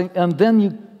about something, and then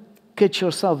you catch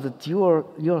yourself that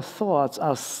your thoughts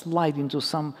are sliding to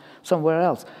somewhere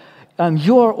else. And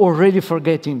you are already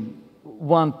forgetting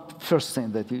one first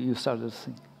thing that you started to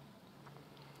think.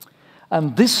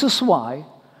 And this is why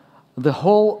the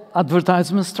whole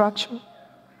advertisement structure,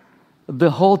 the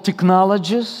whole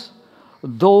technologies,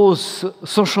 those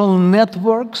social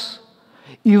networks,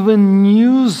 even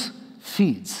news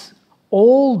feeds,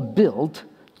 all built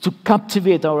to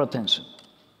captivate our attention.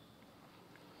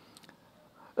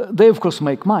 They, of course,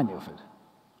 make money of it.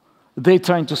 They're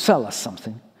trying to sell us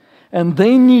something. And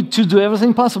they need to do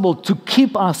everything possible to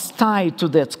keep us tied to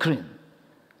that screen.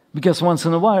 Because once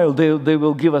in a while, they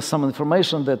will give us some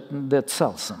information that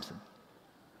sells something.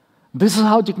 This is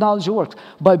how technology works.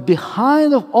 But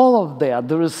behind of all of that,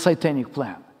 there is a satanic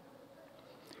plan.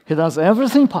 He does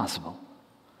everything possible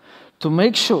to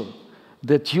make sure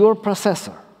that your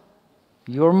processor,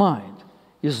 your mind,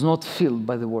 is not filled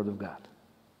by the Word of God.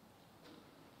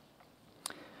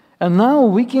 And now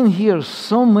we can hear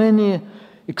so many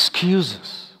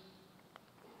excuses.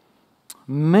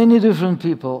 Many different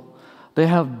people, they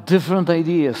have different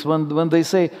ideas. When they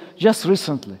say, just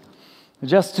recently,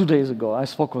 Just 2 days ago, I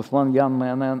spoke with one young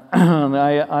man, and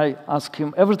I asked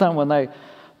him, every time when I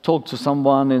talk to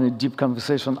someone in a deep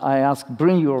conversation, I ask,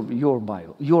 bring your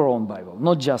Bible, your own Bible,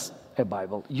 not just a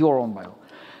Bible, your own Bible.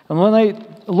 And when I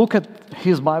look at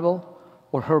his Bible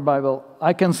or her Bible,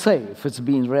 I can say if it's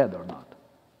being read or not.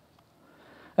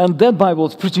 And that Bible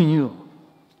is pretty new.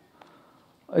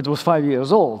 It was 5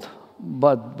 years old,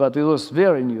 but it was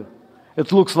very new.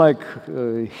 It looks like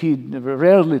he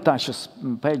rarely touches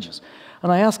pages.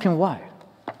 And I asked him why.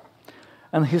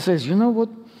 And he says, you know what?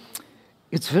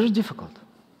 It's very difficult.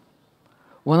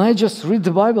 When I just read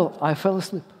the Bible, I fell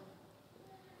asleep.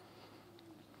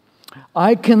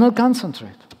 I cannot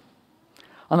concentrate.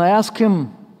 And I asked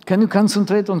him, can you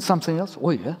concentrate on something else? Oh,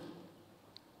 yeah.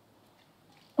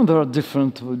 And there are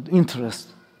different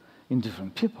interests in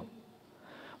different people.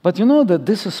 But you know that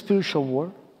this is spiritual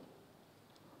war?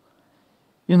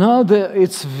 You know,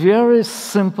 it's very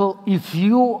simple. If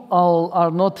you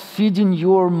are not feeding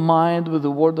your mind with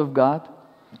the Word of God,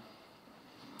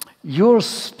 your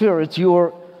spirit,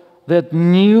 that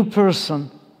new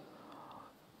person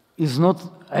is not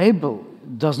able,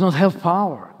 does not have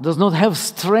power, does not have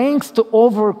strength to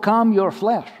overcome your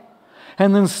flesh.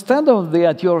 And instead of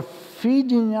that, you're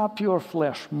feeding up your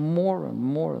flesh more and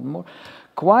more and more.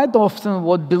 Quite often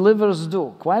what believers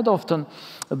do, quite often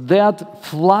that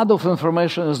flood of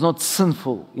information is not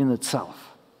sinful in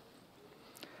itself.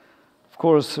 Of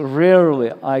course,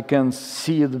 rarely I can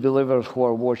see the believers who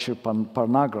are watching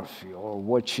pornography or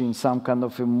watching some kind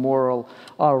of immoral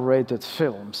R-rated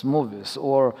films, movies,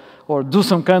 or do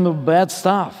some kind of bad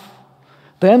stuff.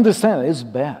 They understand it's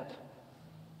bad,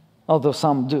 although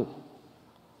some do.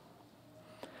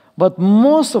 But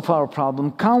most of our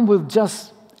problems come with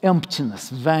just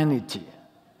emptiness, vanity.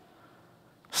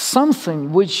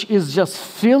 Something which is just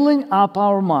filling up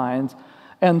our mind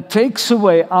and takes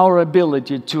away our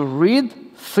ability to read,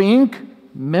 think,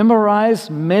 memorize,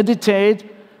 meditate,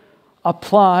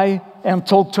 apply, and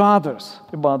talk to others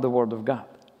about the Word of God.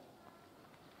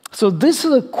 So this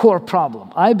is a core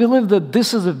problem. I believe that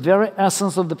this is the very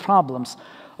essence of the problems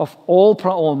of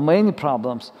all many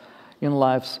problems in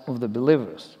lives of the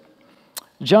believers.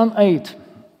 John 8,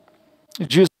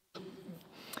 Jesus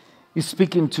is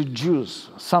speaking to Jews,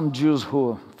 some Jews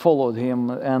who followed him,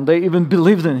 and they even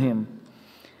believed in him.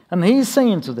 And he is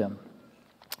saying to them,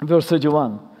 verse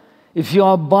 31, if you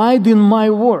abide in my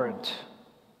word,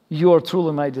 you are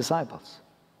truly my disciples.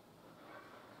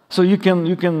 So you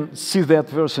can see that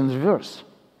verse in reverse.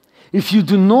 If you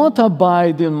do not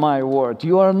abide in my word,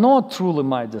 you are not truly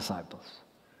my disciples.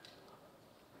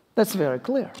 That's very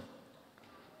clear.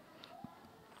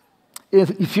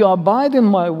 If you abide in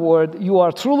my word, you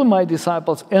are truly my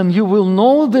disciples, and you will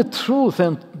know the truth,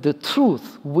 and the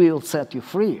truth will set you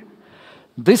free.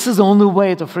 This is the only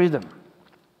way to freedom.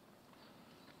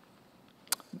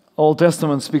 Old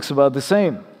Testament speaks about the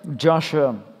same.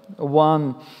 Joshua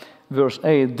 1, verse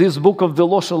 8, this book of the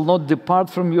law shall not depart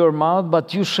from your mouth,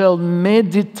 but you shall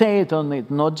meditate on it,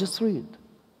 not just read.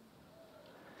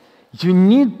 You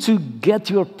need to get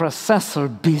your processor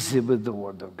busy with the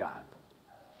Word of God.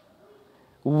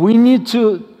 We need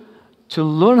to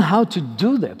learn how to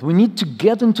do that. We need to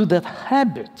get into that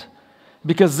habit,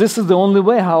 because this is the only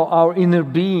way how our inner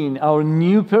being, our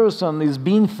new person is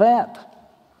being fed,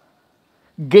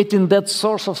 getting that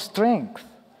source of strength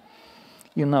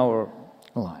in our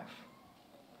life.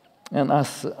 And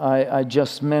as I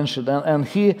just mentioned, and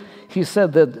he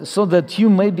said that so that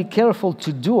you may be careful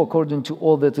to do according to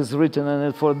all that is written in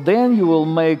it, for then you will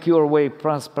make your way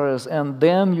prosperous, and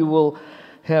then you will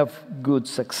have good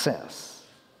success.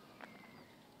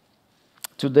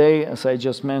 Today, as I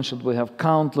just mentioned, we have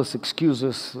countless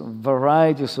excuses,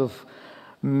 varieties of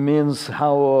means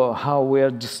how we are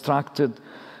distracted,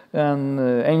 and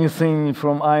anything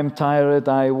from I'm tired,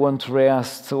 I want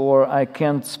rest, or I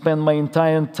can't spend my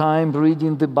entire time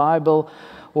reading the Bible,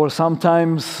 or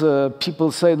sometimes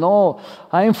people say, no,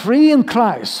 I am free in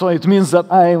Christ, so it means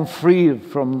that I am free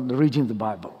from reading the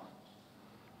Bible.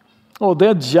 Oh,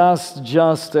 that's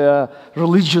just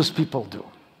religious people do.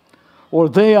 Or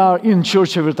they are in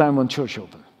church every time when church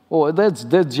open. Oh, that's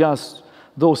just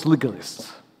those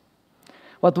legalists.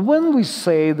 But when we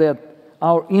say that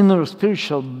our inner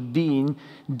spiritual being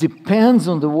depends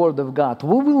on the Word of God,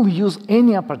 we will use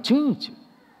any opportunity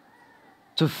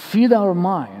to feed our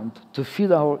mind, to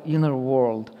feed our inner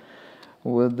world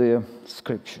with the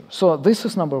Scripture. So this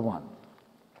is number one.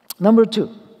 Number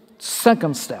two.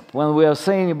 Second step, when we are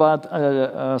saying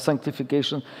about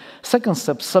sanctification, second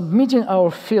step, submitting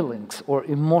our feelings or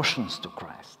emotions to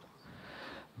Christ.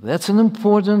 That's an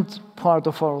important part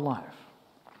of our life.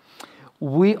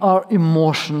 We are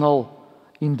emotional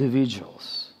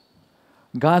individuals.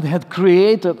 God had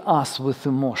created us with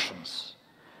emotions.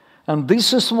 And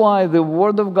this is why the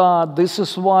Word of God, this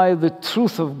is why the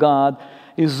truth of God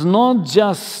is not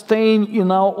just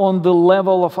staying on the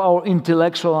level of our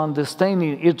intellectual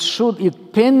understanding.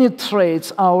 It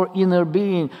penetrates our inner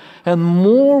being. And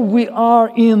more we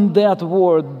are in that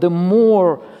Word, the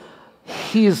more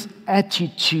His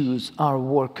attitudes are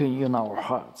working in our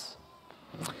hearts.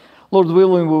 Lord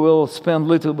willing, we will spend a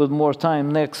little bit more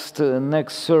time next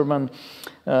sermon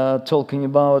talking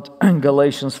about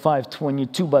Galatians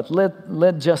 5:22, but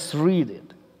let's just read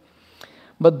it.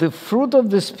 But the fruit of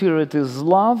the Spirit is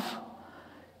love,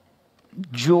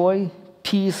 joy,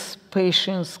 peace,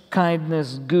 patience,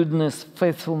 kindness, goodness,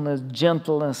 faithfulness,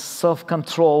 gentleness,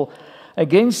 self-control.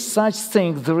 Against such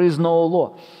things there is no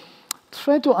law.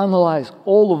 Try to analyze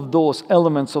all of those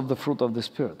elements of the fruit of the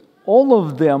Spirit. All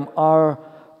of them are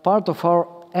part of our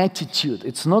attitude.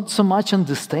 It's not so much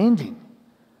understanding.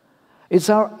 It's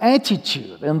our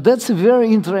attitude. And that's a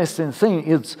very interesting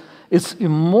thing. It's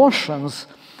emotions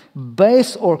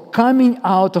based or coming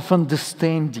out of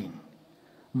understanding.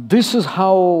 This is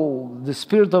how the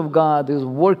Spirit of God is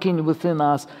working within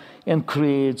us and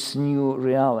creates new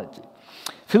reality.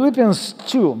 Philippians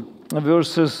 2,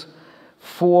 verses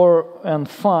 4 and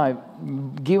 5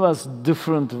 give us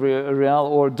different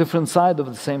different side of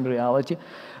the same reality.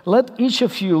 Let each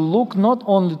of you look not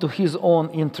only to his own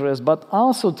interest, but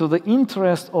also to the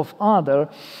interest of other.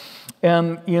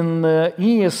 And in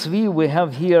ESV we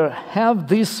have here, have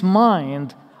this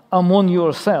mind among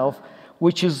yourself,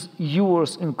 which is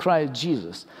yours in Christ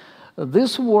Jesus.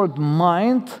 This word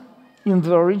mind in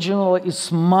the original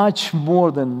is much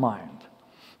more than mind.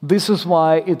 This is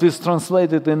why it is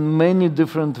translated in many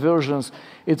different versions.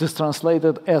 It is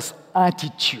translated as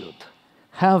attitude.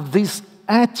 Have this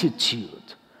attitude.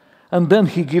 And then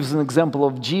he gives an example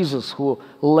of Jesus who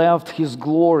left his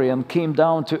glory and came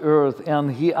down to earth,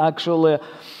 and he actually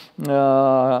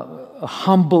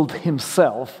humbled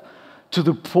himself to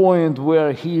the point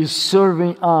where he is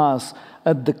serving us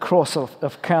at the cross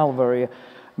of Calvary,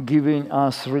 giving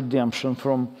us redemption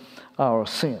from our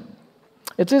sin.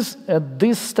 It is at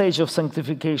this stage of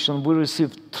sanctification we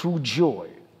receive true joy.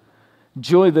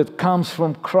 Joy that comes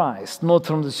from Christ, not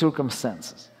from the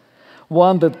circumstances.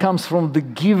 One that comes from the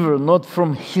giver, not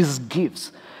from his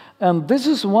gifts. And this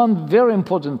is one very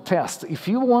important test. If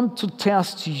you want to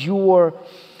test your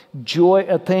joy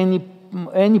at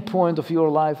any point of your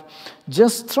life,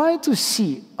 just try to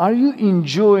see, are you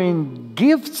enjoying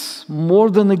gifts more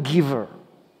than a giver?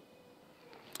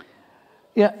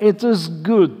 Yeah, it is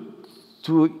good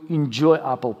to enjoy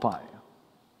apple pie.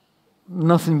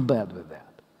 Nothing bad with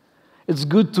that. It's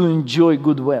good to enjoy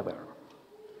good weather.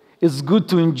 It's good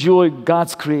to enjoy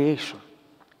God's creation.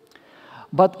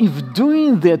 But if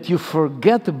doing that you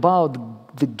forget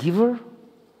about the giver,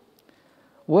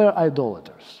 we're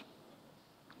idolaters.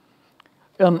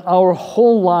 And our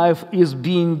whole life is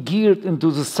being geared into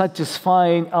the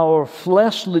satisfying our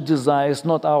fleshly desires,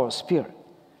 not our spirit.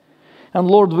 And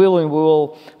Lord willing, we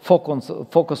will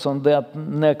focus on that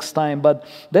next time. But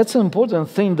that's an important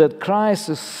thing that Christ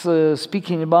is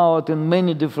speaking about in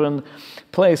many different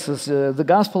places. The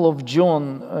Gospel of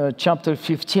John, chapter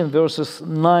 15, verses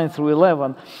 9 through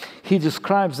 11, he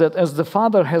describes that as the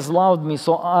Father has loved me,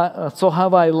 so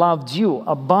have I loved you.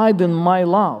 Abide in my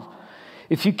love.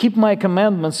 If you keep my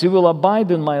commandments, you will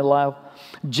abide in my love,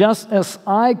 just as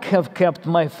I have kept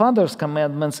my Father's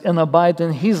commandments and abide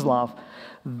in his love.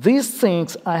 These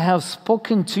things I have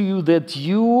spoken to you,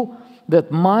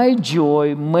 that my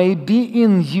joy may be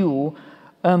in you,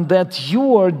 and that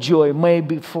your joy may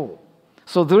be full.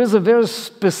 So there is a very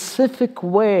specific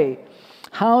way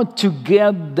how to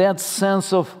get that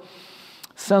sense of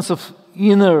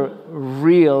inner,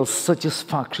 real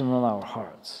satisfaction in our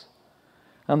hearts.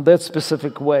 And that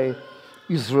specific way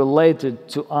is related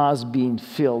to us being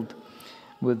filled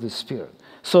with the Spirit.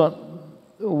 So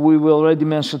we will already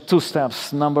mention two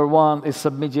steps. Number one is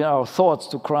submitting our thoughts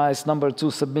to Christ. Number two,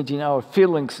 submitting our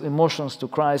feelings, emotions to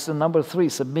Christ. And number three,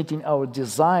 submitting our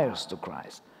desires to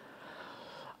Christ.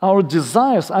 Our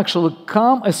desires actually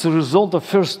come as a result of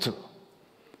first two.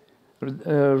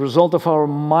 A result of our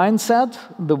mindset,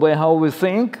 the way how we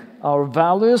think, our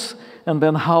values, and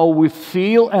then how we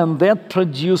feel, and that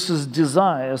produces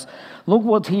desires. Look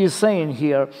what he is saying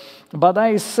here. But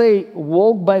I say,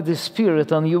 walk by the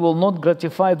Spirit, and you will not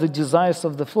gratify the desires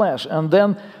of the flesh. And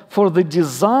then, for the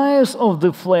desires of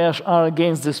the flesh are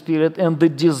against the Spirit, and the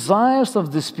desires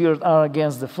of the Spirit are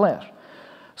against the flesh.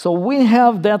 So we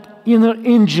have that inner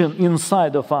engine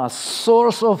inside of us,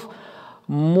 source of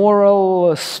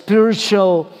moral,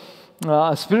 spiritual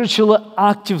spiritually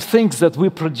active things that we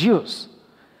produce.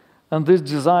 And these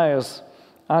desires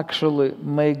actually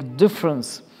make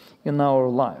difference in our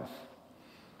life.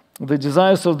 The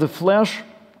desires of the flesh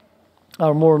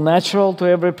are more natural to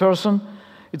every person.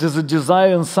 It is a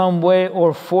desire in some way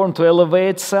or form to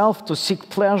elevate self, to seek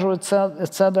pleasure,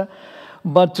 etc.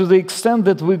 But to the extent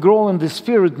that we grow in the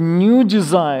Spirit, new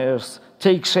desires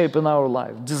take shape in our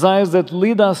life. Desires that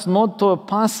lead us not to a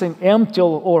passing, empty,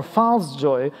 or false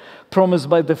joy promised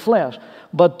by the flesh,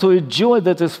 but to a joy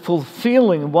that is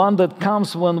fulfilling, one that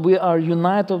comes when we are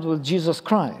united with Jesus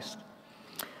Christ.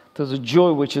 There's a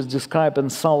joy which is described in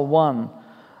Psalm 1.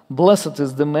 Blessed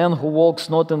is the man who walks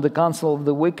not in the counsel of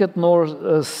the wicked,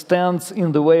 nor stands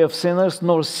in the way of sinners,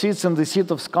 nor sits in the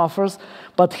seat of scoffers,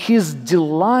 but his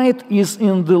delight is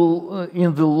in the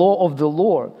law of the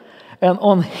Lord. And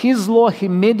on his law he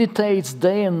meditates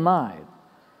day and night.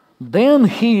 Then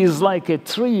he is like a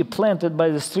tree planted by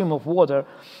the streams of water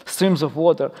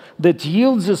that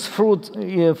yields its fruit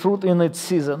in its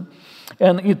season,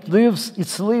 and its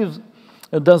leaves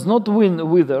does not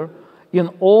wither. In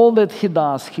all that he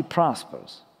does, he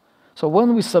prospers. So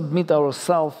when we submit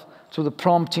ourselves to the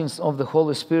promptings of the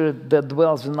Holy Spirit that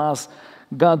dwells in us,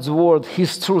 God's Word,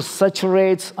 His truth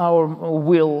saturates our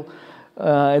will.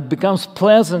 It becomes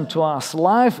pleasant to us.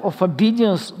 Life of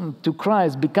obedience to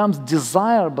Christ becomes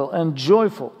desirable and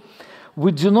joyful.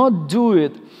 We do not do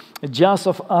it just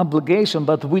of obligation,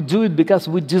 but we do it because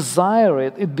we desire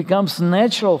it. It becomes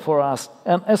natural for us,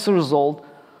 and as a result,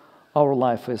 our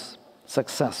life is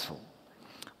successful.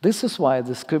 This is why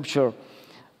the Scripture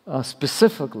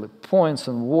specifically points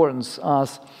and warns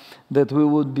us that we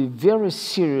would be very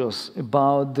serious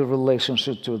about the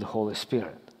relationship to the Holy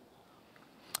Spirit.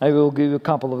 I will give you a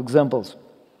couple of examples.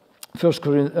 1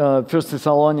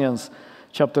 Thessalonians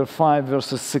chapter 5,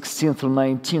 verses 16 through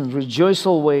 19. Rejoice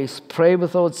always, pray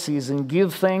without ceasing,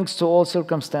 give thanks to all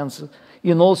circumstances,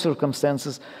 in all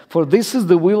circumstances, for this is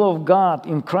the will of God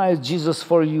in Christ Jesus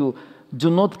for you. Do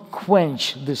not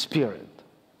quench the Spirit.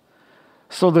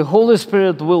 So the Holy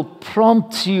Spirit will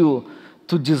prompt you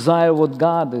to desire what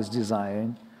God is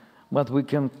desiring, but we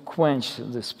can quench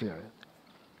the Spirit.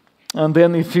 And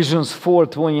then Ephesians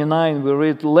 4:29, we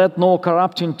read, let no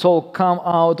corrupting talk come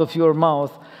out of your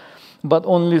mouth, but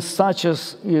only such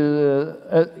as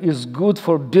is good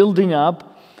for building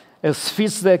up, as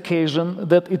fits the occasion,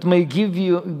 that it may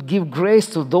give grace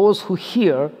to those who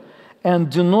hear, and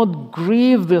do not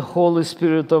grieve the Holy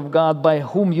Spirit of God, by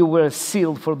whom you were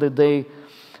sealed for the day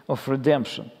of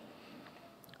redemption.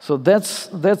 So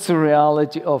that's a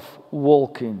reality of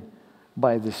walking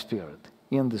by the Spirit,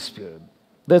 in the Spirit.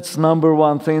 That's number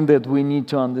one thing that we need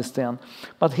to understand.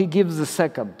 But he gives the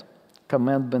second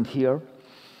commandment here,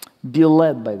 be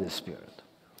led by the Spirit.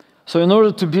 So in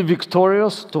order to be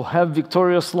victorious, to have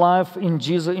victorious life in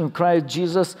Jesus, in Christ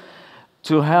Jesus,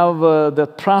 to have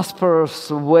that prosperous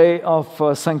way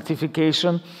of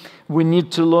sanctification, we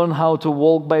need to learn how to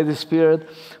walk by the Spirit,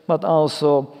 but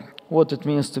also what it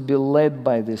means to be led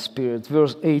by the Spirit.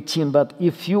 Verse 18, but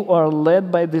if you are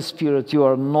led by the Spirit, you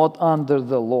are not under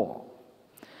the law.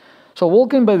 So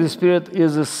walking by the Spirit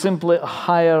is a simply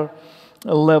higher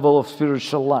level of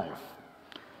spiritual life.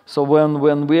 So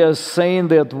when we are saying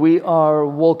that we are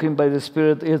walking by the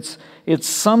Spirit, it's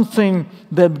something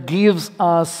that gives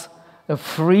us a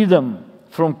freedom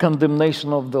from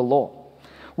condemnation of the law.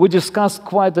 We discussed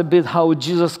quite a bit how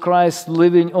Jesus Christ,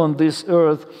 living on this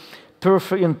earth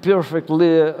in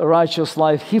perfectly righteous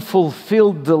life, He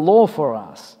fulfilled the law for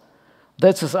us.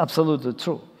 That is absolutely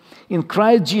true. In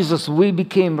Christ Jesus, we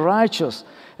became righteous,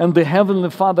 and the Heavenly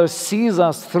Father sees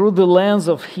us through the lens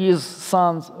of His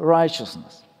Son's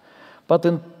righteousness. But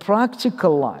in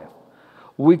practical life,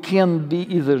 we can be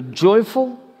either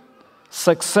joyful,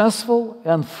 successful,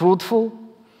 and fruitful,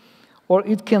 or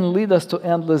it can lead us to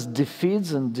endless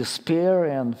defeats and despair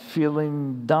and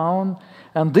feeling down.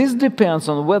 And this depends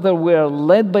on whether we are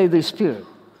led by the Spirit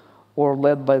or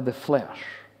led by the flesh.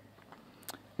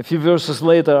 A few verses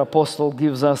later, Apostle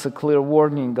gives us a clear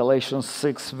warning, Galatians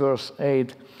 6, verse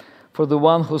 8. For the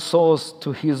one who sows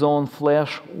to his own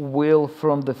flesh will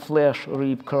from the flesh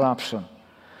reap corruption.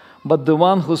 But the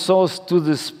one who sows to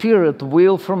the Spirit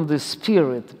will from the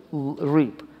Spirit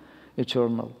reap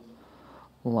eternal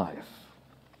life.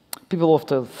 People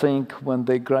often think when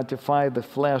they gratify the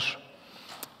flesh,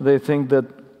 they think that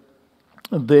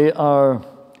they are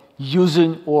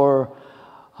using, or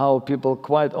how people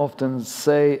quite often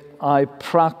say, I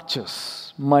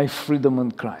practice my freedom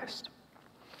in Christ.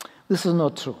 This is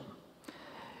not true.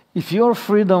 If your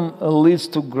freedom leads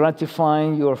to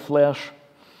gratifying your flesh,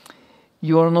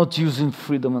 you are not using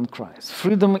freedom in Christ.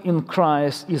 Freedom in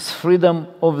Christ is freedom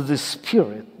of the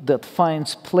spirit that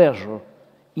finds pleasure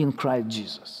in Christ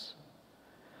Jesus.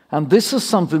 And this is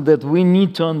something that we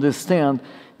need to understand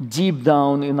deep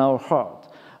down in our heart.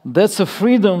 That's a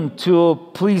freedom to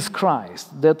please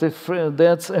Christ. That's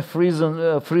a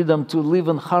freedom to live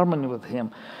in harmony with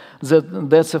Him.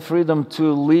 That's a freedom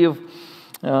to live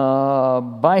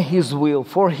by His will,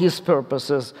 for His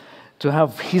purposes, to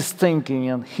have His thinking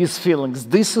and His feelings.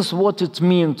 This is what it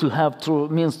means to have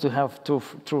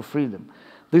true freedom.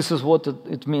 This is what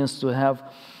it means to have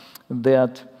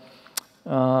that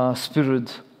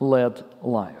Spirit-led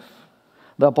life.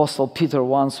 The Apostle Peter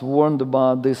once warned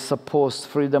about this supposed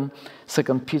freedom.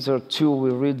 2 Peter 2, we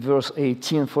read verse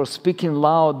 18, "For speaking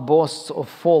loud boasts of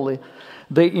folly,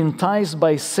 they entice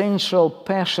by sensual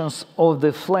passions of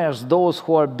the flesh those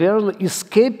who are barely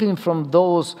escaping from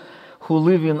those who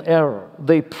live in error.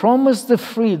 They promise the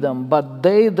freedom, but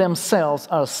they themselves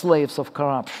are slaves of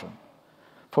corruption.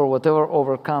 For whatever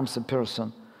overcomes a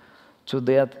person, to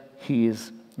that he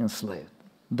is enslaved."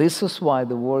 This is why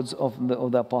the words of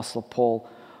the Apostle Paul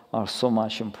are so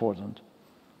much important.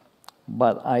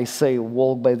 But I say,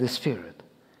 walk by the Spirit,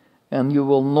 and you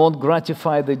will not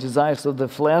gratify the desires of the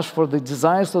flesh, for the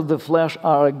desires of the flesh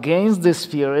are against the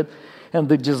Spirit, and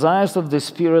the desires of the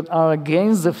Spirit are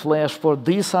against the flesh, for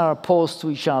these are opposed to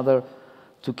each other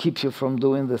to keep you from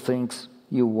doing the things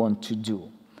you want to do.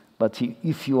 But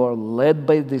if you are led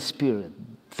by the Spirit,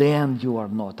 then you are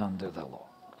not under the law.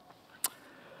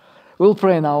 We'll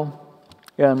pray now.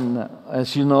 And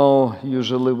as you know,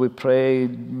 usually we pray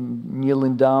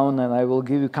kneeling down, and I will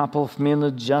give you a couple of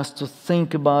minutes just to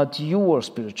think about your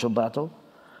spiritual battle.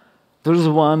 There is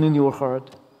one in your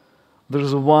heart. There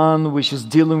is one which is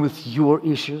dealing with your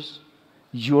issues,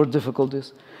 your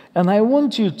difficulties. And I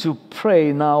want you to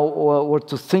pray now or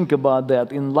to think about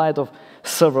that in light of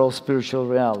several spiritual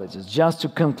realities, just to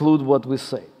conclude what we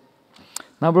say.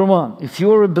 Number one, if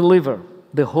you are a believer,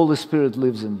 the Holy Spirit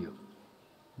lives in you.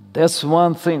 That's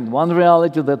one thing, one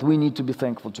reality that we need to be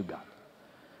thankful to God.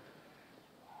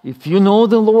 If you know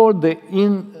the Lord,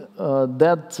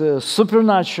 that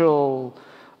supernatural,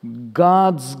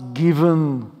 God's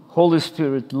given Holy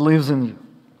Spirit lives in you.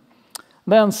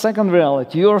 Then, second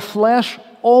reality, your flesh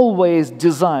always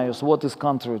desires what is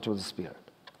contrary to the Spirit.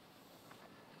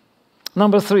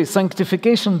 Number three,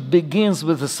 sanctification begins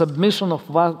with the submission of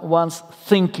one's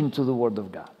thinking to the Word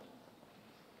of God.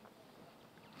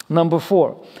 Number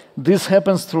four, this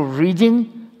happens through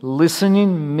reading,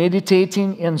 listening,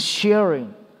 meditating, and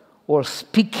sharing or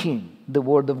speaking the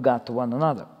Word of God to one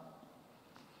another.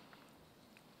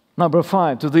 Number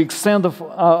five, to the extent of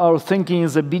our thinking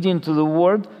is obedient to the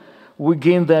Word, we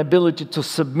gain the ability to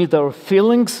submit our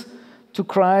feelings to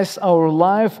Christ. Our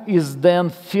life is then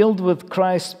filled with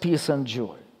Christ's peace and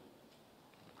joy.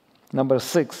 Number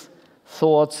six,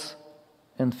 thoughts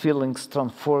and feelings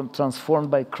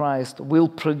transformed by Christ will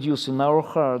produce in our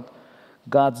heart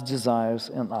God's desires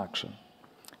and action.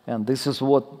 And this is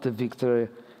what the victory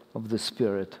of the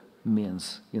Spirit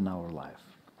means in our life.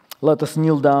 Let us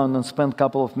kneel down and spend a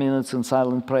couple of minutes in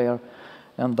silent prayer,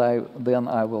 and then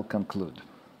I will conclude.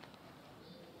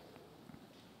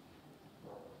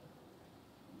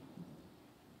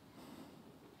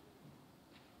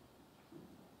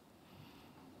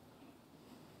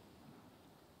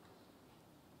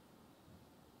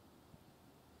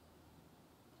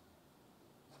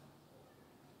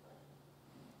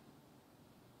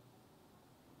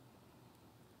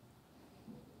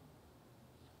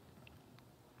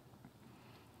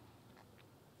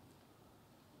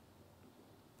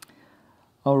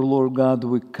 Our Lord God,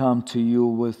 we come to you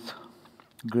with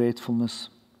gratefulness.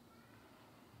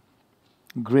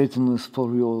 Gratefulness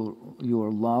for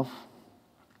your love.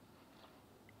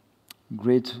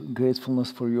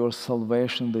 Gratefulness for your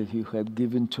salvation that you had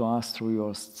given to us through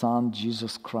your Son,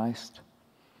 Jesus Christ.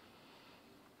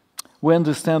 We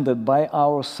understand that by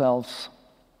ourselves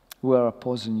we are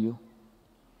opposing you.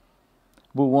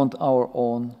 We want our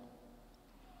own,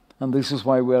 and this is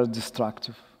why we are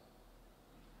destructive.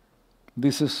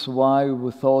 This is why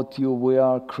without you we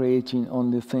are creating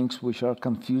only things which are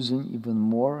confusing even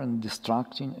more and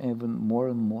distracting even more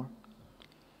and more.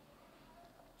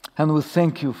 And we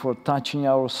thank you for touching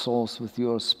our souls with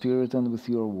your Spirit and with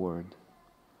your Word,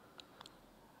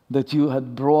 that you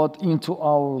had brought into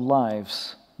our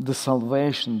lives the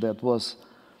salvation that was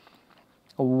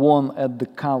won at the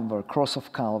cross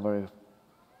of Calvary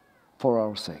for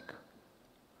our sake.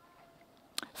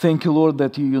 Thank you, Lord,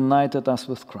 that you united us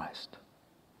with Christ.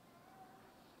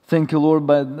 Thank you, Lord,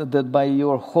 that by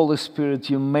your Holy Spirit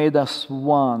you made us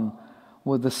one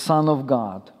with the Son of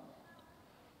God,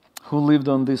 who lived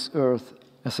on this earth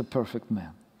as a perfect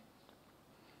man.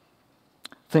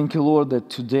 Thank you, Lord, that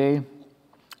today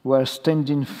we are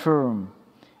standing firm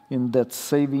in that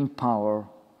saving power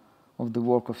of the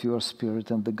work of your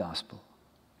Spirit and the gospel.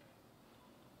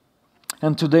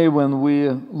 And today when we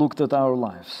looked at our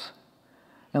lives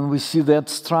and we see that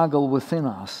struggle within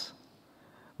us,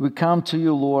 we come to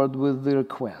you, Lord, with the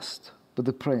request, with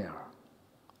the prayer.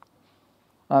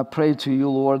 I pray to you,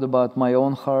 Lord, about my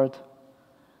own heart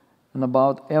and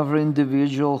about every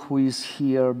individual who is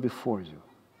here before you.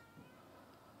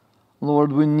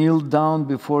 Lord, we kneel down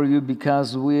before you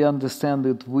because we understand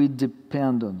that we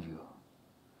depend on you.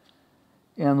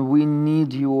 And we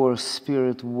need your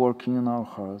Spirit working in our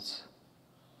hearts.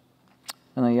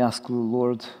 And I ask you,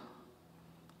 Lord,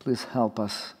 please help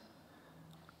us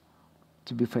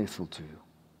to be faithful to you.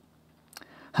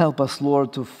 Help us,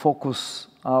 Lord, to focus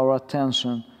our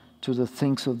attention to the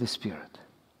things of the Spirit.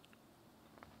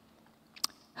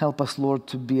 Help us, Lord,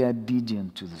 to be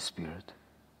obedient to the Spirit.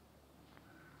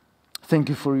 Thank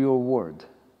you for your word.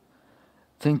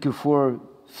 Thank you for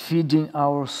feeding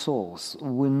our souls.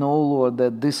 We know, Lord,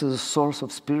 that this is a source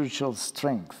of spiritual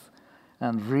strength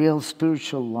and real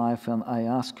spiritual life, and I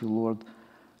ask you, Lord,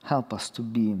 help us to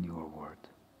be in your word.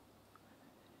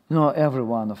 You know every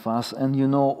one of us, and you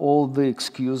know all the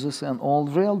excuses and all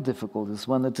real difficulties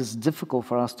when it is difficult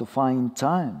for us to find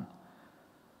time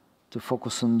to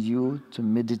focus on you, to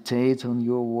meditate on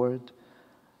your word,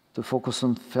 to focus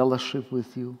on fellowship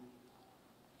with you.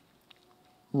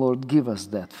 Lord, give us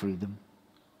that freedom,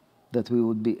 that we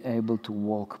would be able to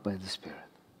walk by the Spirit,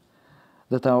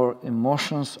 that our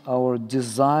emotions, our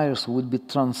desires would be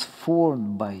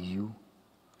transformed by you,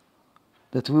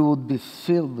 that we would be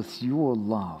filled with your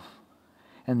love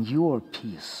and your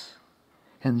peace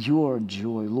and your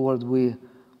joy. Lord, we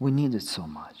need it so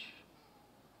much.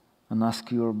 And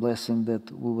ask your blessing that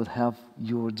we would have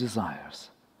your desires,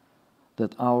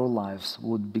 that our lives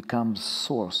would become the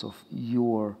source of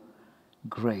your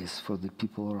grace for the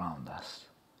people around us.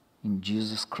 In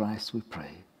Jesus Christ we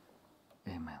pray.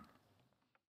 Amen.